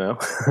don't know,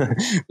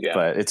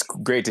 but it's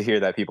great to hear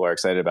that people are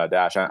excited about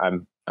Dash.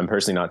 I'm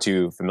personally not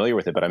too familiar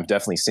with it, but I'm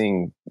definitely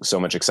seeing so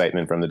much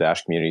excitement from the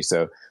Dash community.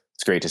 So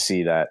it's great to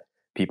see that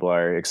people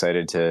are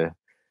excited to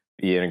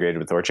be integrated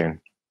with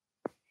THORChain.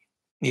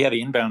 Yeah,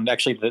 the inbound,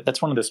 actually,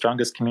 that's one of the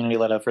strongest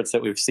community-led efforts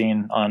that we've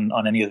seen on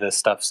any of this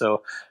stuff.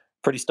 So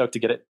pretty stoked to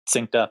get it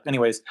synced up.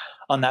 Anyways,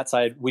 on that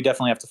side, we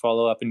definitely have to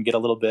follow up and get a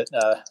little bit,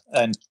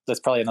 and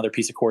that's probably another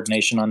piece of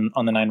coordination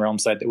on the Nine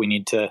Realms side that we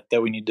need to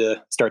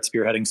start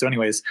spearheading. So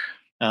anyways,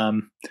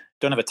 don't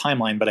have a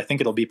timeline, but I think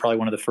it'll be probably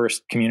one of the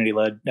first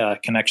community-led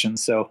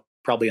connections. So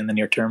probably in the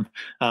near term.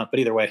 But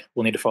either way,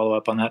 we'll need to follow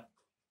up on that.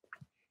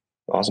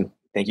 Awesome.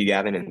 Thank you,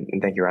 Gavin, and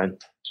thank you, Ryan.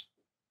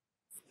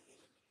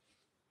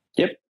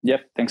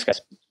 Yep. Thanks, guys.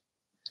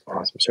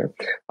 Awesome, sir.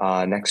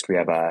 Next, we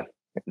have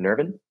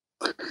Nervin.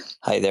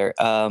 Hi there.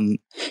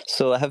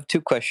 So I have two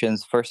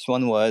questions. First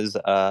one was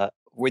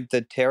with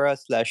the Terra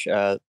 /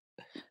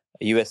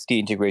 USD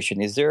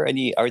integration.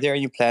 Are there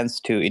any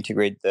plans to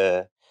integrate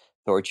the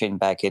THORChain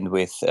backend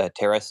with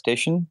Terra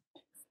Station?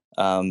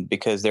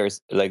 Because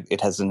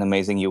it has an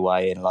amazing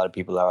UI and a lot of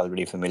people are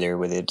already familiar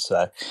with it.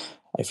 So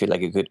I feel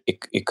like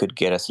it could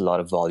get us a lot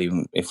of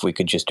volume if we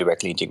could just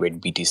directly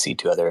integrate BTC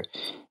to other,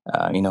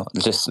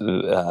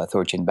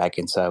 THORChain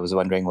backend. So I was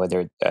wondering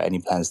whether any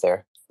plans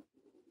there.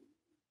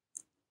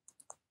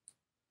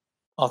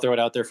 I'll throw it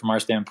out there from our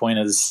standpoint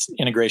as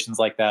integrations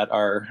like that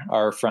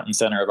are front and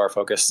center of our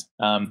focus.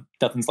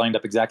 Nothing's lined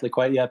up exactly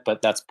quite yet,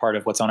 but that's part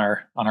of what's on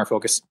our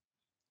focus.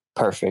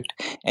 Perfect.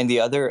 And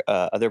the other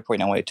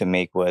point I wanted to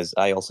make was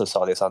I also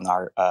saw this on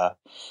our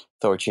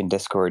THORChain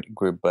Discord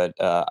group, but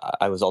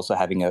I was also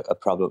having a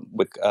problem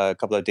with a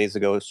couple of days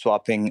ago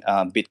swapping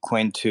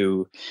Bitcoin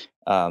to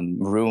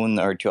Rune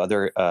or to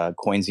other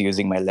coins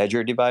using my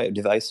Ledger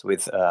device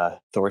with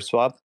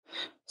THORswap.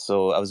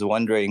 So I was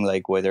wondering,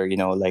 whether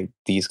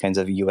these kinds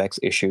of UX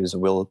issues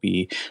will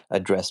be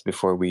addressed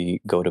before we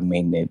go to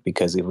mainnet,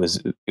 because it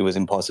was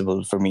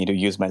impossible for me to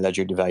use my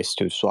Ledger device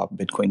to swap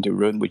Bitcoin to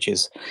Rune, which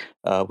was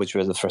a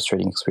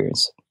frustrating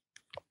experience.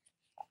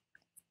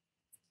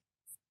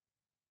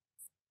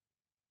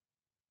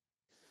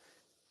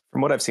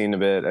 From what I've seen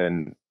of it,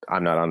 and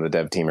I'm not on the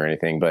dev team or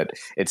anything, but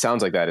it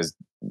sounds like that is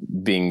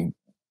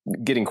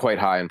getting quite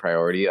high in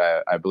priority.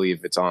 I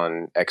believe it's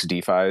on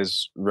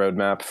XDeFi's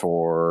roadmap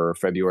for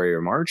February or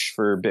March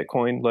for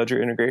Bitcoin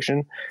Ledger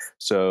integration.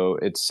 So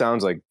it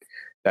sounds like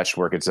that should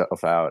work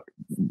itself out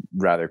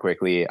rather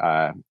quickly.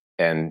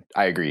 And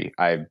I agree.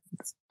 I'm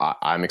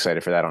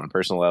excited for that on a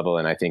personal level.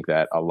 And I think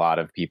that a lot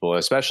of people,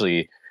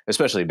 especially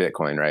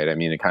Bitcoin, right? I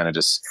mean, it kind of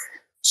just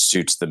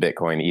suits the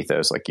Bitcoin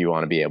ethos. Like you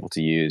want to be able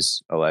to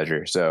use a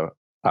ledger. So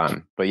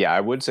but yeah, I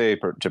would say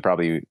to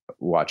probably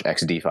watch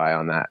XDeFi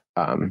on that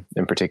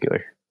in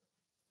particular.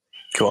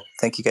 Cool.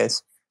 Thank you,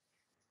 guys.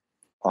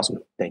 Awesome.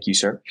 Thank you,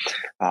 sir.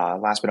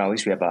 Last but not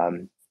least, we have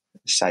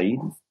Syed.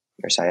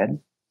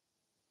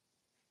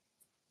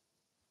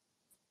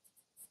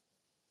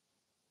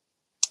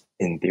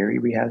 In theory,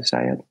 we have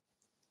Syed.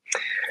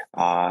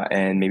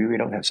 And maybe we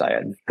don't have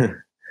Syed.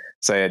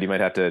 Syed, you might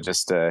have to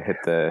just hit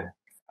the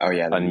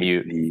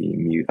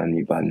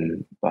unmute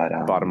button, but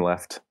bottom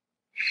left.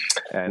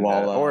 And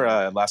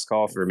last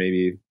call for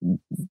maybe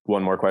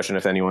one more question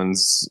if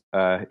anyone's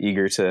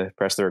eager to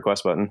press the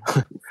request button.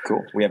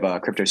 Cool. We have a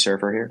crypto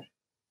surfer here.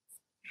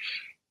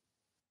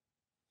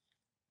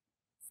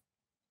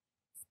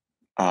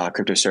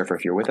 Crypto surfer,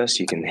 if you're with us,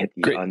 you can hit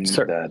the mute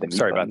Sorry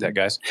button. about that,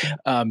 guys.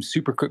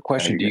 Super quick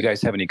question. Do you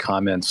guys have any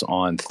comments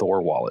on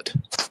Thor wallet?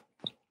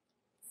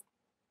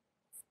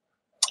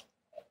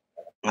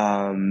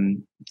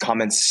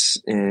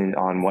 Comments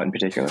on what in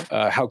particular?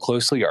 How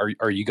closely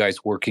are you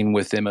guys working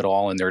with them at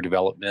all in their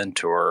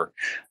development? Or,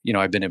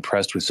 I've been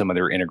impressed with some of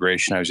their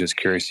integration. I was just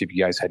curious if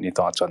you guys had any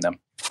thoughts on them.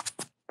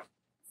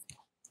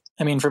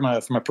 I mean, from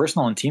a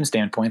personal and team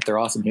standpoint, they're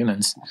awesome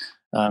humans.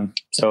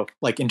 So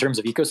like in terms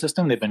of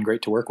ecosystem, they've been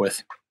great to work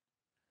with.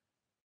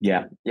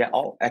 Yeah,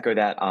 I'll echo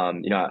that.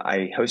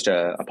 I host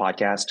a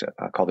podcast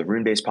called the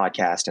Rune-Based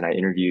Podcast, and I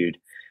interviewed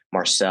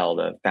Marcel,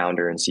 the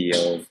founder and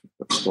CEO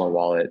of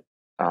THOReau,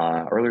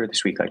 earlier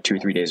this week, like 2 or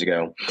 3 days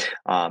ago.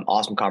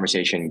 Awesome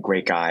conversation,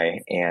 great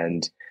guy,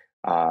 and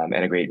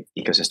a great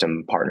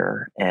ecosystem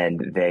partner. And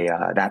they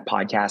that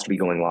podcast will be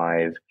going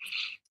live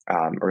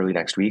early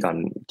next week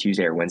on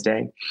Tuesday or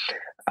Wednesday.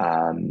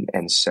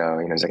 And so,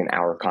 it's like an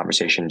hour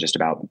conversation just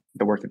about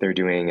the work that they're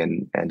doing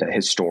and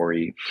his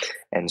story.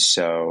 And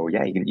so,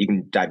 yeah, you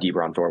can dive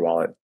deeper on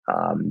THOReau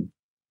on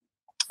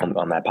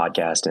that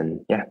podcast.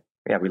 And yeah,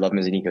 we love him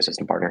as an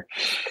ecosystem partner.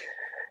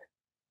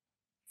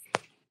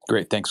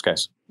 Great. Thanks,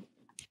 guys.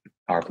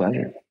 Our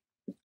pleasure.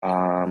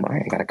 All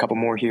right, I got a couple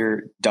more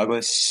here.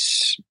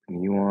 Douglas,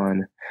 you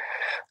on?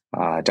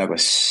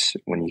 Douglas,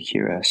 when you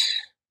hear us.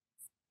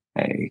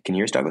 Hey, can you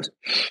hear us, Douglas?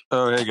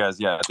 Oh, hey guys.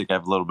 Yeah, I think I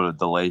have a little bit of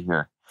delay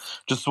here.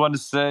 Just wanted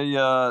to say,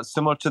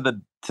 similar to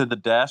the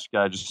Dash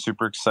guy, just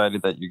super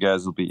excited that you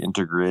guys will be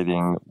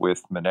integrating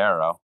with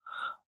Monero.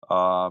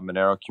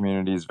 Monero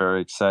community is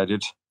very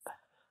excited.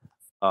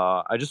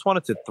 I just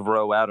wanted to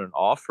throw out an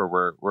offer.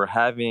 We're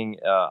having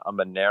a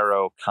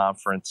Monero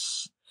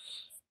conference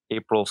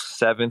April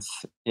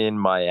 7th in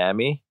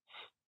Miami.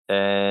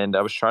 And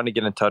I was trying to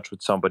get in touch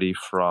with somebody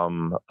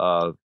from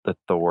the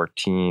Thor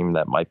team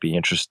that might be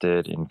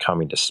interested in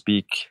coming to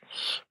speak,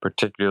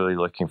 particularly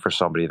looking for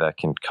somebody that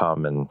can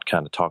come and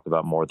kind of talk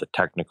about more of the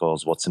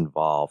technicals, what's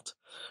involved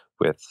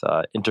with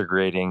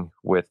integrating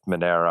with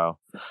Monero.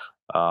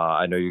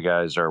 I know you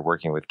guys are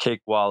working with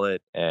Cake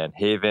Wallet and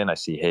Haven. I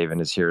see Haven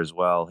is here as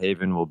well.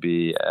 Haven will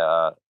be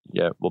at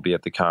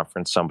the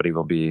conference. Somebody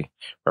will be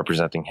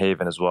representing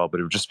Haven as well.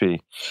 But it would just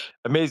be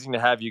amazing to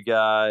have you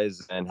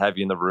guys and have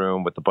you in the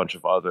room with a bunch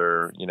of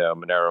other,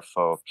 Monero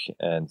folk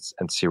and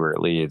see where it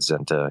leads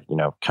and to,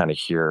 kind of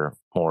hear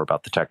more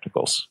about the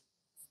technicals.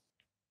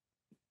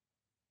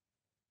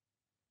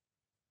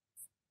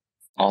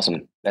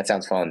 Awesome. That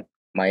sounds fun.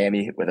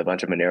 Miami with a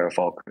bunch of Monero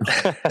folk.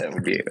 It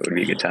would be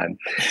a good time.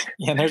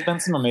 Yeah, and there's been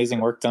some amazing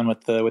work done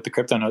with the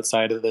crypto note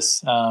side of this,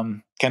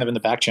 kind of in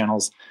the back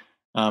channels.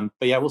 But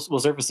yeah, we'll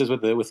surface this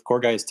with core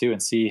guys too,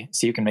 and see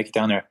who can make it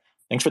down there.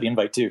 Thanks for the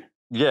invite too.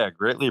 Yeah,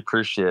 greatly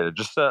appreciated.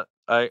 Just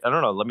I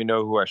don't know. Let me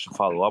know who I should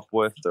follow up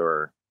with,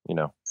 or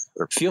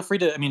feel free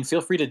to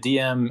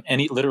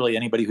DM literally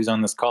anybody who's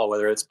on this call,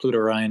 whether it's Pluto,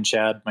 Ryan,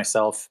 Chad,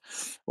 myself,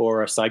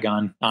 or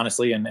Saigon,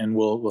 honestly, and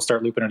we'll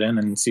start looping it in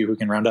and see who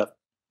can round up.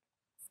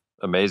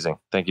 Amazing.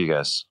 Thank you,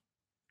 guys.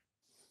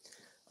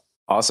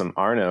 Awesome.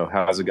 Arno,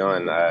 how's it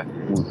going?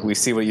 We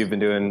see what you've been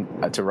doing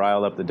to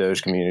rile up the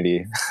Doge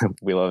community.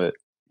 We love it.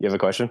 You have a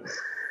question?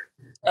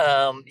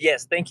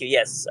 Yes, thank you.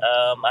 Yes,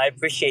 I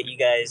appreciate you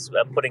guys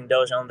putting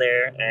Doge on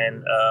there,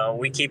 and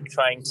we keep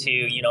trying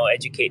to,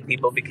 educate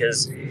people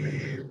because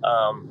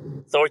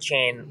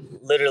THORChain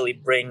literally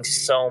brings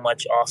so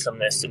much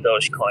awesomeness to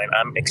Dogecoin.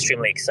 I'm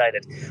extremely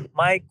excited.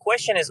 My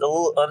question is a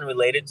little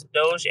unrelated to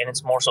Doge, and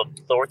it's more so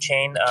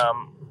THORChain.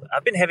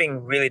 I've been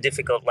having really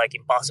difficult,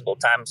 impossible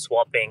time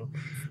swapping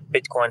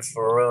Bitcoin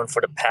for Rune for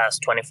the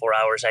past 24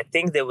 hours. I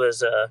think there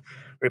was a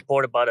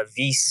report about a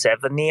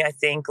V70, I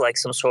think,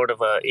 some sort of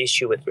a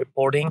issue with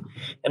reporting.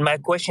 And my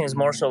question is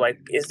more so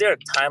is there a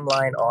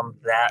timeline on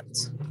that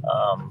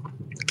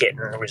getting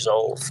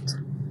resolved?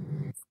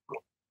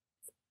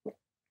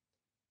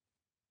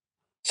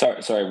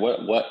 Sorry.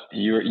 What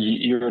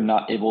you're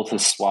not able to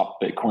swap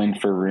Bitcoin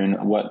for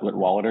Rune? What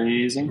wallet are you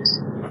using?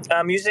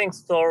 I'm using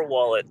Thor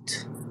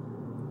wallet.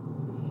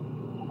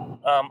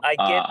 I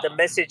get the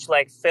message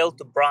failed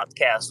to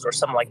broadcast or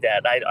something like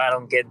that. I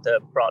don't get the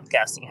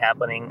broadcasting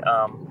happening.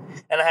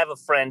 And I have a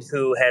friend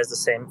who has the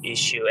same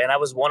issue. And I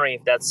was wondering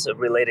if that's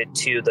related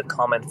to the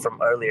comment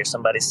from earlier.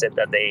 Somebody said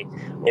that they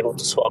were able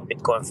to swap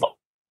Bitcoin for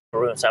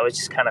Rune. So I was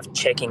just kind of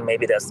checking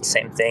maybe that's the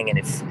same thing. And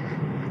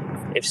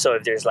if so,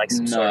 if there's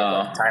some sort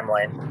of a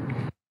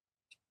timeline.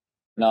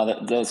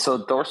 No,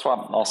 so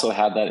THORswap also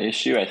had that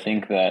issue. I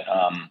think that,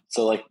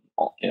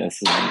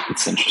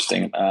 it's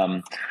interesting.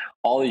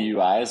 All the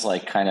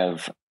UIs kind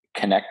of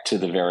connect to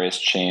the various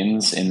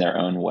chains in their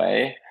own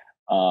way.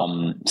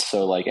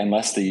 So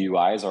unless the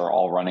UIs are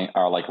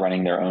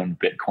running their own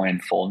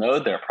Bitcoin full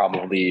node, they're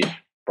probably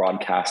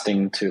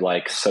broadcasting to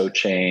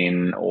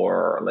THORchain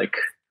or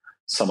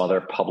some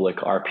other public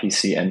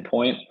RPC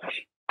endpoint.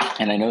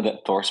 And I know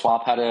that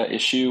THORswap had an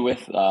issue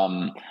with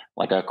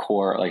a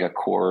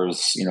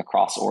core's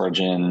cross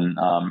origin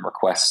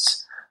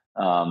requests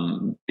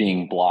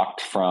being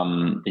blocked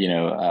from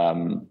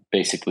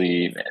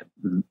basically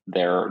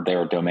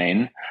their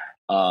domain,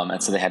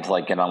 and so they had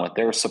to get on with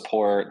their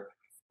support.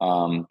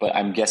 But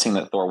I'm guessing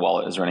that Thor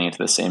wallet is running into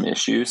the same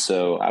issue,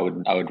 so I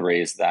would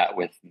raise that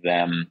with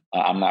them.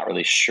 I'm not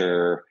really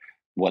sure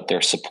what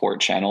their support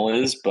channel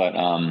is, but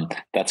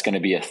that's going to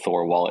be a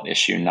Thor wallet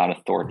issue, not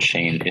a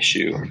THORChain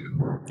issue.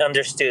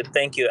 Understood.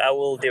 Thank you. I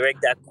will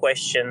direct that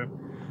question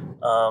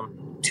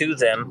to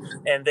them.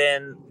 And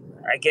then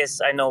I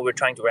guess I know we're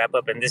trying to wrap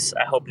up, and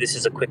I hope this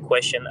is a quick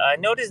question. I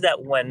noticed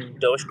that when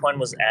Dogecoin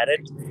was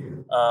added,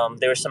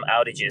 there were some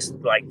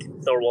outages, like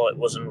THOReau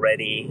wasn't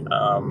ready,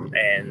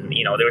 and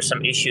there were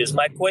some issues.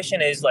 My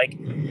question is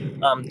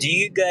do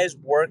you guys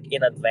work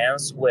in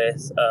advance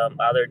with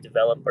other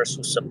developers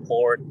who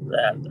support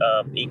that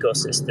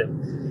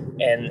ecosystem?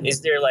 And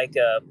is there like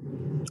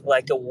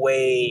a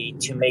way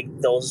to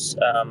make those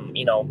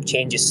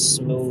changes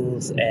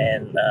smooth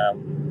and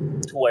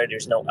to where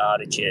there's no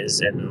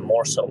outages, and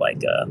more so I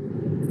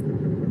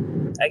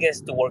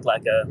guess to work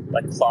like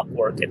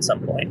clockwork at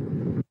some point?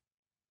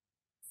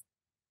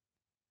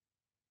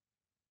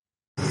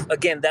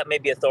 Again, that may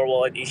be a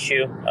THOReau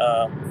issue,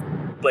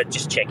 but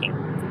just checking.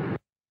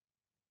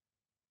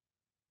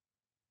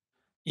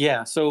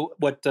 Yeah. So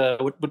what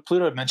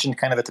Pluto had mentioned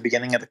kind of at the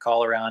beginning of the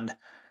call around,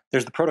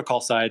 there's the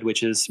protocol side,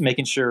 which is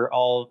making sure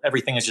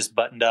everything is just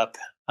buttoned up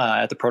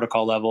at the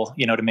protocol level,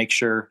 to make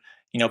sure,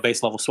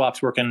 base level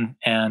swaps working,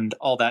 and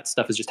all that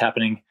stuff is just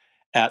happening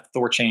at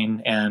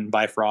THORChain and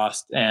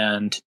Bifrost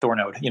and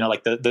THORnode,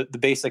 like the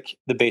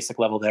basic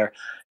level there.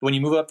 When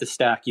you move up the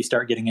stack, you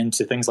start getting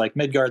into things like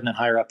Midgard, and then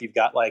higher up, you've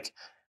got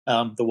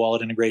the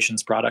wallet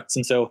integrations products.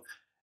 And so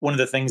one of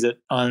the things that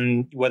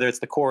on whether it's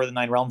the core or the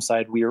 9Realms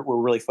side, we're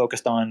really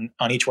focused on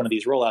each one of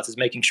these rollouts is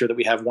making sure that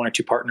we have one or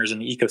two partners in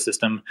the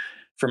ecosystem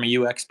from a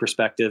UX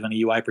perspective and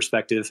a UI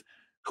perspective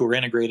who are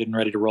integrated and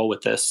ready to roll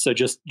with this. So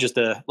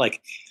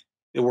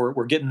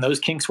we're getting those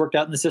kinks worked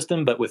out in the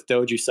system, but with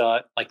Doge, you saw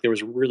it, there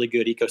was a really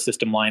good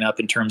ecosystem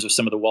lineup in terms of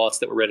some of the wallets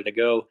that were ready to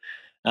go.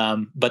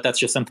 But that's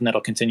just something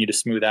that'll continue to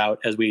smooth out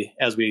as we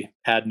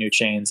add new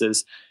chains,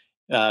 is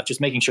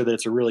just making sure that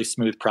it's a really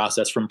smooth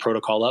process from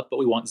protocol up, but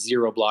we want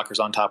zero blockers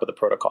on top of the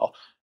protocol.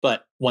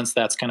 But once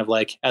that's kind of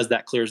as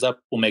that clears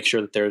up, we'll make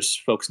sure that there's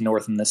folks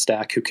north in the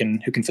stack who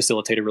can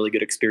facilitate a really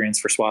good experience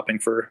for swapping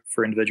for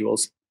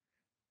individuals.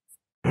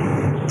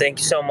 Thank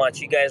you so much.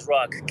 You guys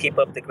rock. Keep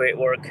up the great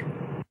work.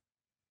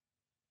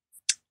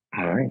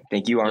 All right.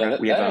 Thank you, Arno.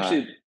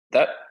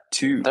 That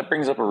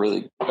brings up a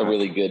really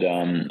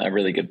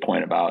good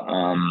point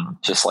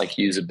about just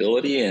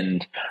usability,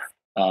 and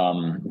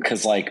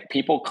because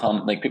people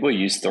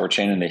use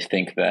THORChain and they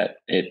think that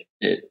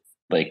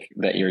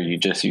that you're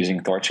just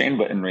using THORChain,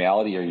 but in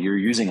reality you're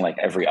using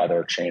every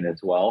other chain as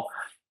well.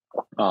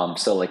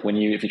 So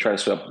if you try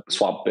to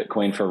swap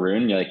Bitcoin for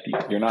Rune,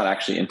 you're not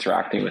actually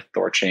interacting with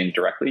THORChain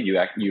directly. You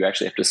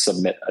actually have to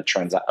submit a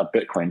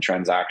Bitcoin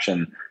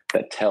transaction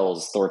that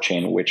tells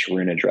THORChain which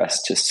Rune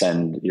address to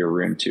send your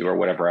Rune to, or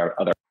whatever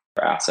other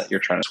asset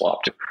you're trying to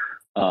swap to.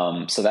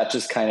 So that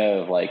just kind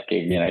of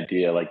gave me an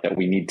idea that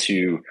we need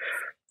to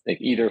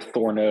either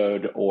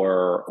THORnode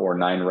or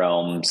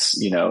 9Realms,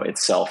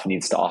 itself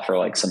needs to offer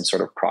some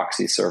sort of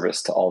proxy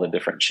service to all the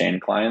different chain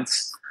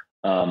clients,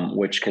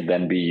 which could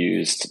then be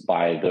used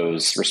by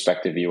those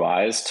respective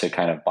UIs to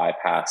kind of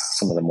bypass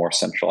some of the more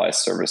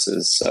centralized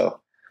services. So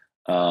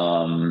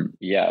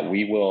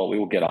we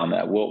will get on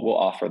that. We'll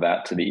offer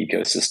that to the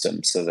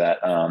ecosystem so that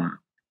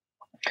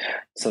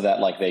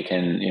they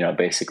can,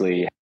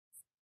 basically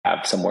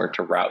have somewhere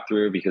to route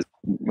through, because,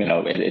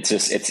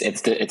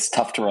 it's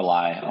tough to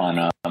rely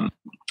on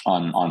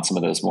some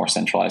of those more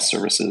centralized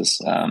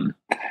services.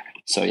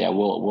 So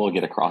we'll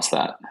get across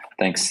that.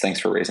 Thanks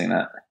for raising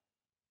that.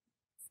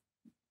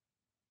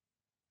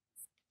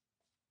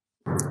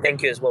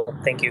 Thank you as well.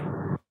 Thank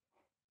you.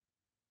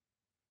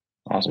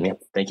 Awesome. Yeah.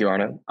 Thank you,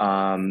 Arno.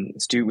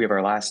 We have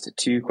our last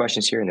two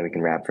questions here, and then we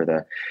can wrap for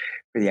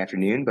the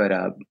afternoon. But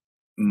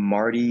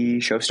Marty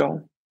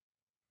Showstall.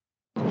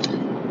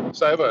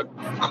 So I have a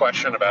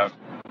question about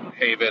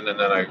Haven, and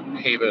then a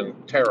Haven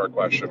Terra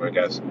question, I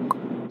guess.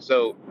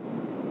 So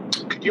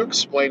could you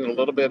explain a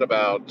little bit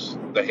about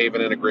the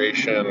Haven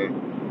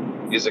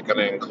integration? Is it going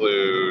to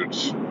include,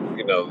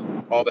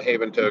 all the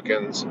Haven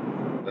tokens?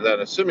 And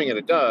then assuming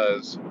it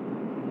does,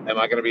 am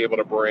I going to be able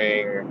to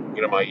bring,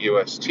 my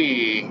UST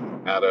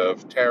out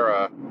of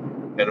Terra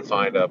and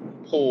find a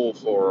pool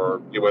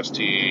for UST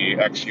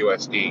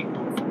XUSD?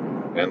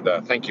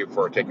 And thank you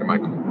for taking my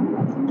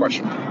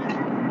question.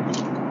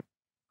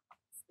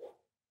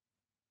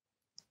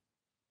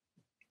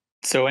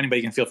 So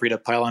anybody can feel free to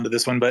pile onto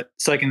this one, but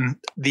so I can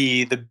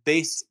the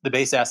base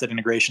asset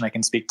integration I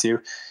can speak to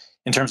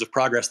in terms of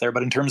progress there,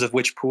 but in terms of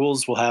which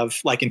pools we'll have,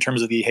 in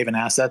terms of the Haven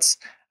assets,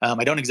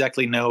 I don't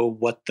exactly know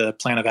what the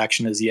plan of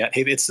action is yet.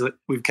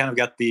 We've kind of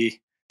got the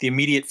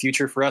immediate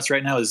future for us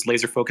right now is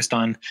laser focused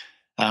on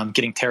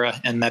getting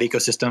Terra and that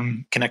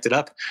ecosystem connected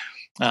up.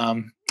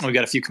 We've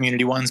got a few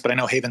community ones, but I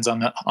know Haven's on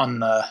the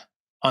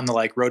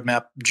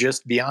roadmap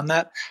just beyond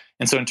that.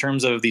 And so in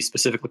terms of the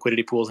specific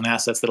liquidity pools and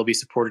assets that'll be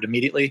supported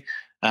immediately,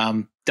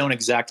 don't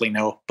exactly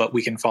know, but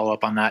we can follow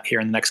up on that here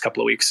in the next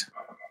couple of weeks.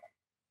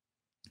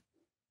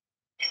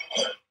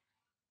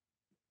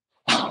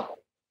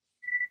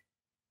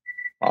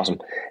 Awesome.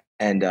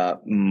 And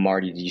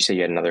Marty, did you say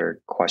you had another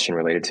question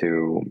related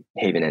to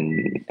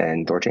Haven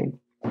and THORChain?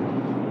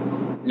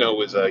 No, it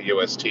was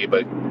UST,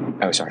 but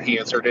sorry, he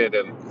answered it,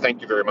 and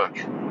thank you very much.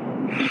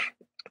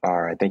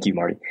 All right. Thank you,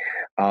 Marty.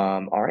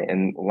 All right.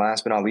 And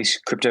last but not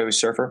least, Crypto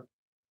Surfer.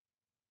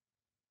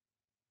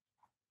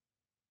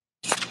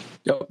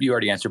 Oh, you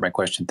already answered my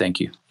question. Thank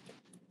you.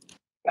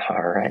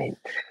 All right.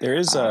 There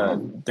is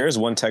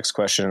one text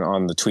question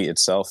on the tweet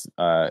itself.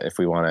 If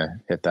we want to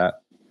hit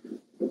that.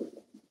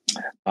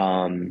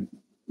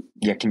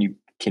 Yeah. Can you?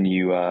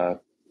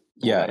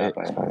 Yeah.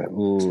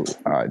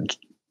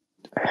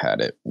 I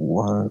had it.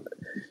 One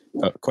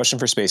question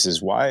for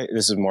Spaces. Why?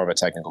 This is more of a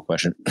technical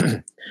question.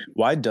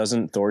 Why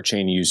doesn't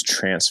THORChain use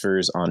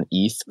transfers on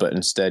ETH, but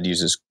instead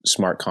uses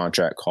smart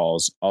contract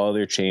calls? All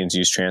other chains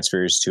use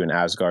transfers to an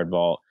Asgard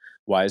vault.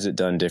 Why is it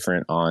done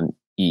different on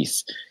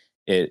ETH?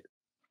 It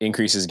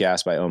increases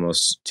gas by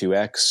almost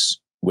 2x.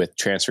 With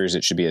transfers,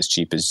 it should be as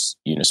cheap as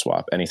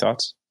Uniswap. Any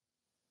thoughts?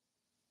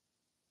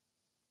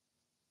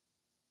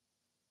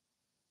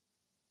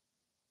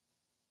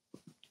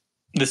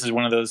 This is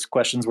one of those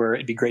questions where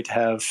it'd be great to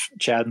have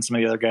Chad and some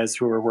of the other guys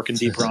who are working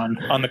deeper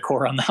on the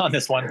core on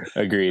this one.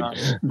 Agreed.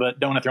 But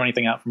don't want to throw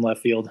anything out from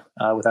left field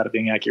without it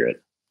being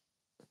accurate.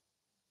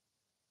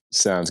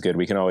 Sounds good.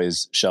 We can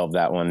always shelve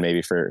that one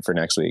maybe for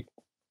next week.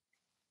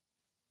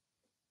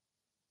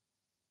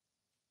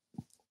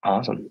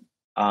 Awesome.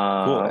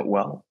 Cool.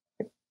 Well,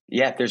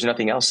 yeah, if there's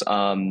nothing else,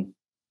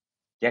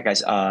 yeah,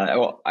 guys,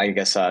 well, I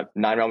guess,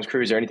 Nine Realms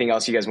crew, is there anything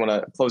else you guys want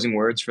to closing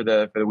words for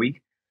the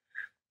week?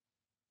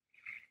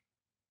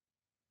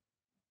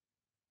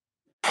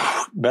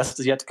 Best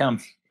is yet to come.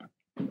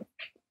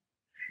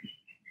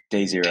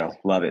 Day zero.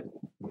 Love it.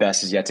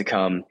 Best is yet to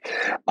come.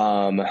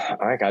 All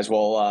right, guys.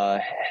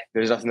 Well,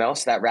 there's nothing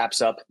else. That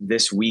wraps up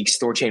this week's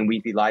THORChain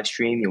Weekly live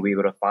stream. You'll be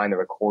able to find the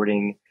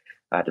recording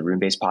at the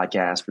Runebase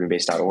podcast,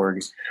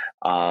 runebase.org.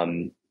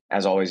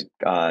 As always,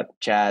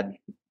 Chad,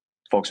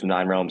 folks from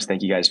Nine Realms,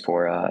 thank you guys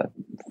for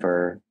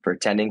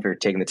attending, for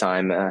taking the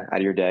time out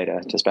of your day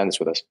to spend this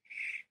with us.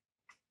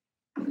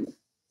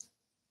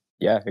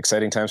 Yeah,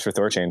 exciting times for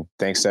THORChain.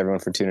 Thanks to everyone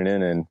for tuning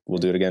in, and we'll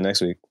do it again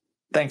next week.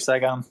 Thanks,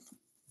 Saigon.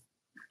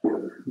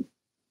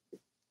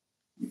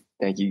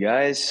 Thank you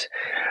guys,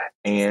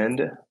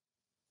 and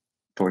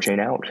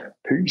THORChain out.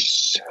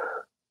 Peace.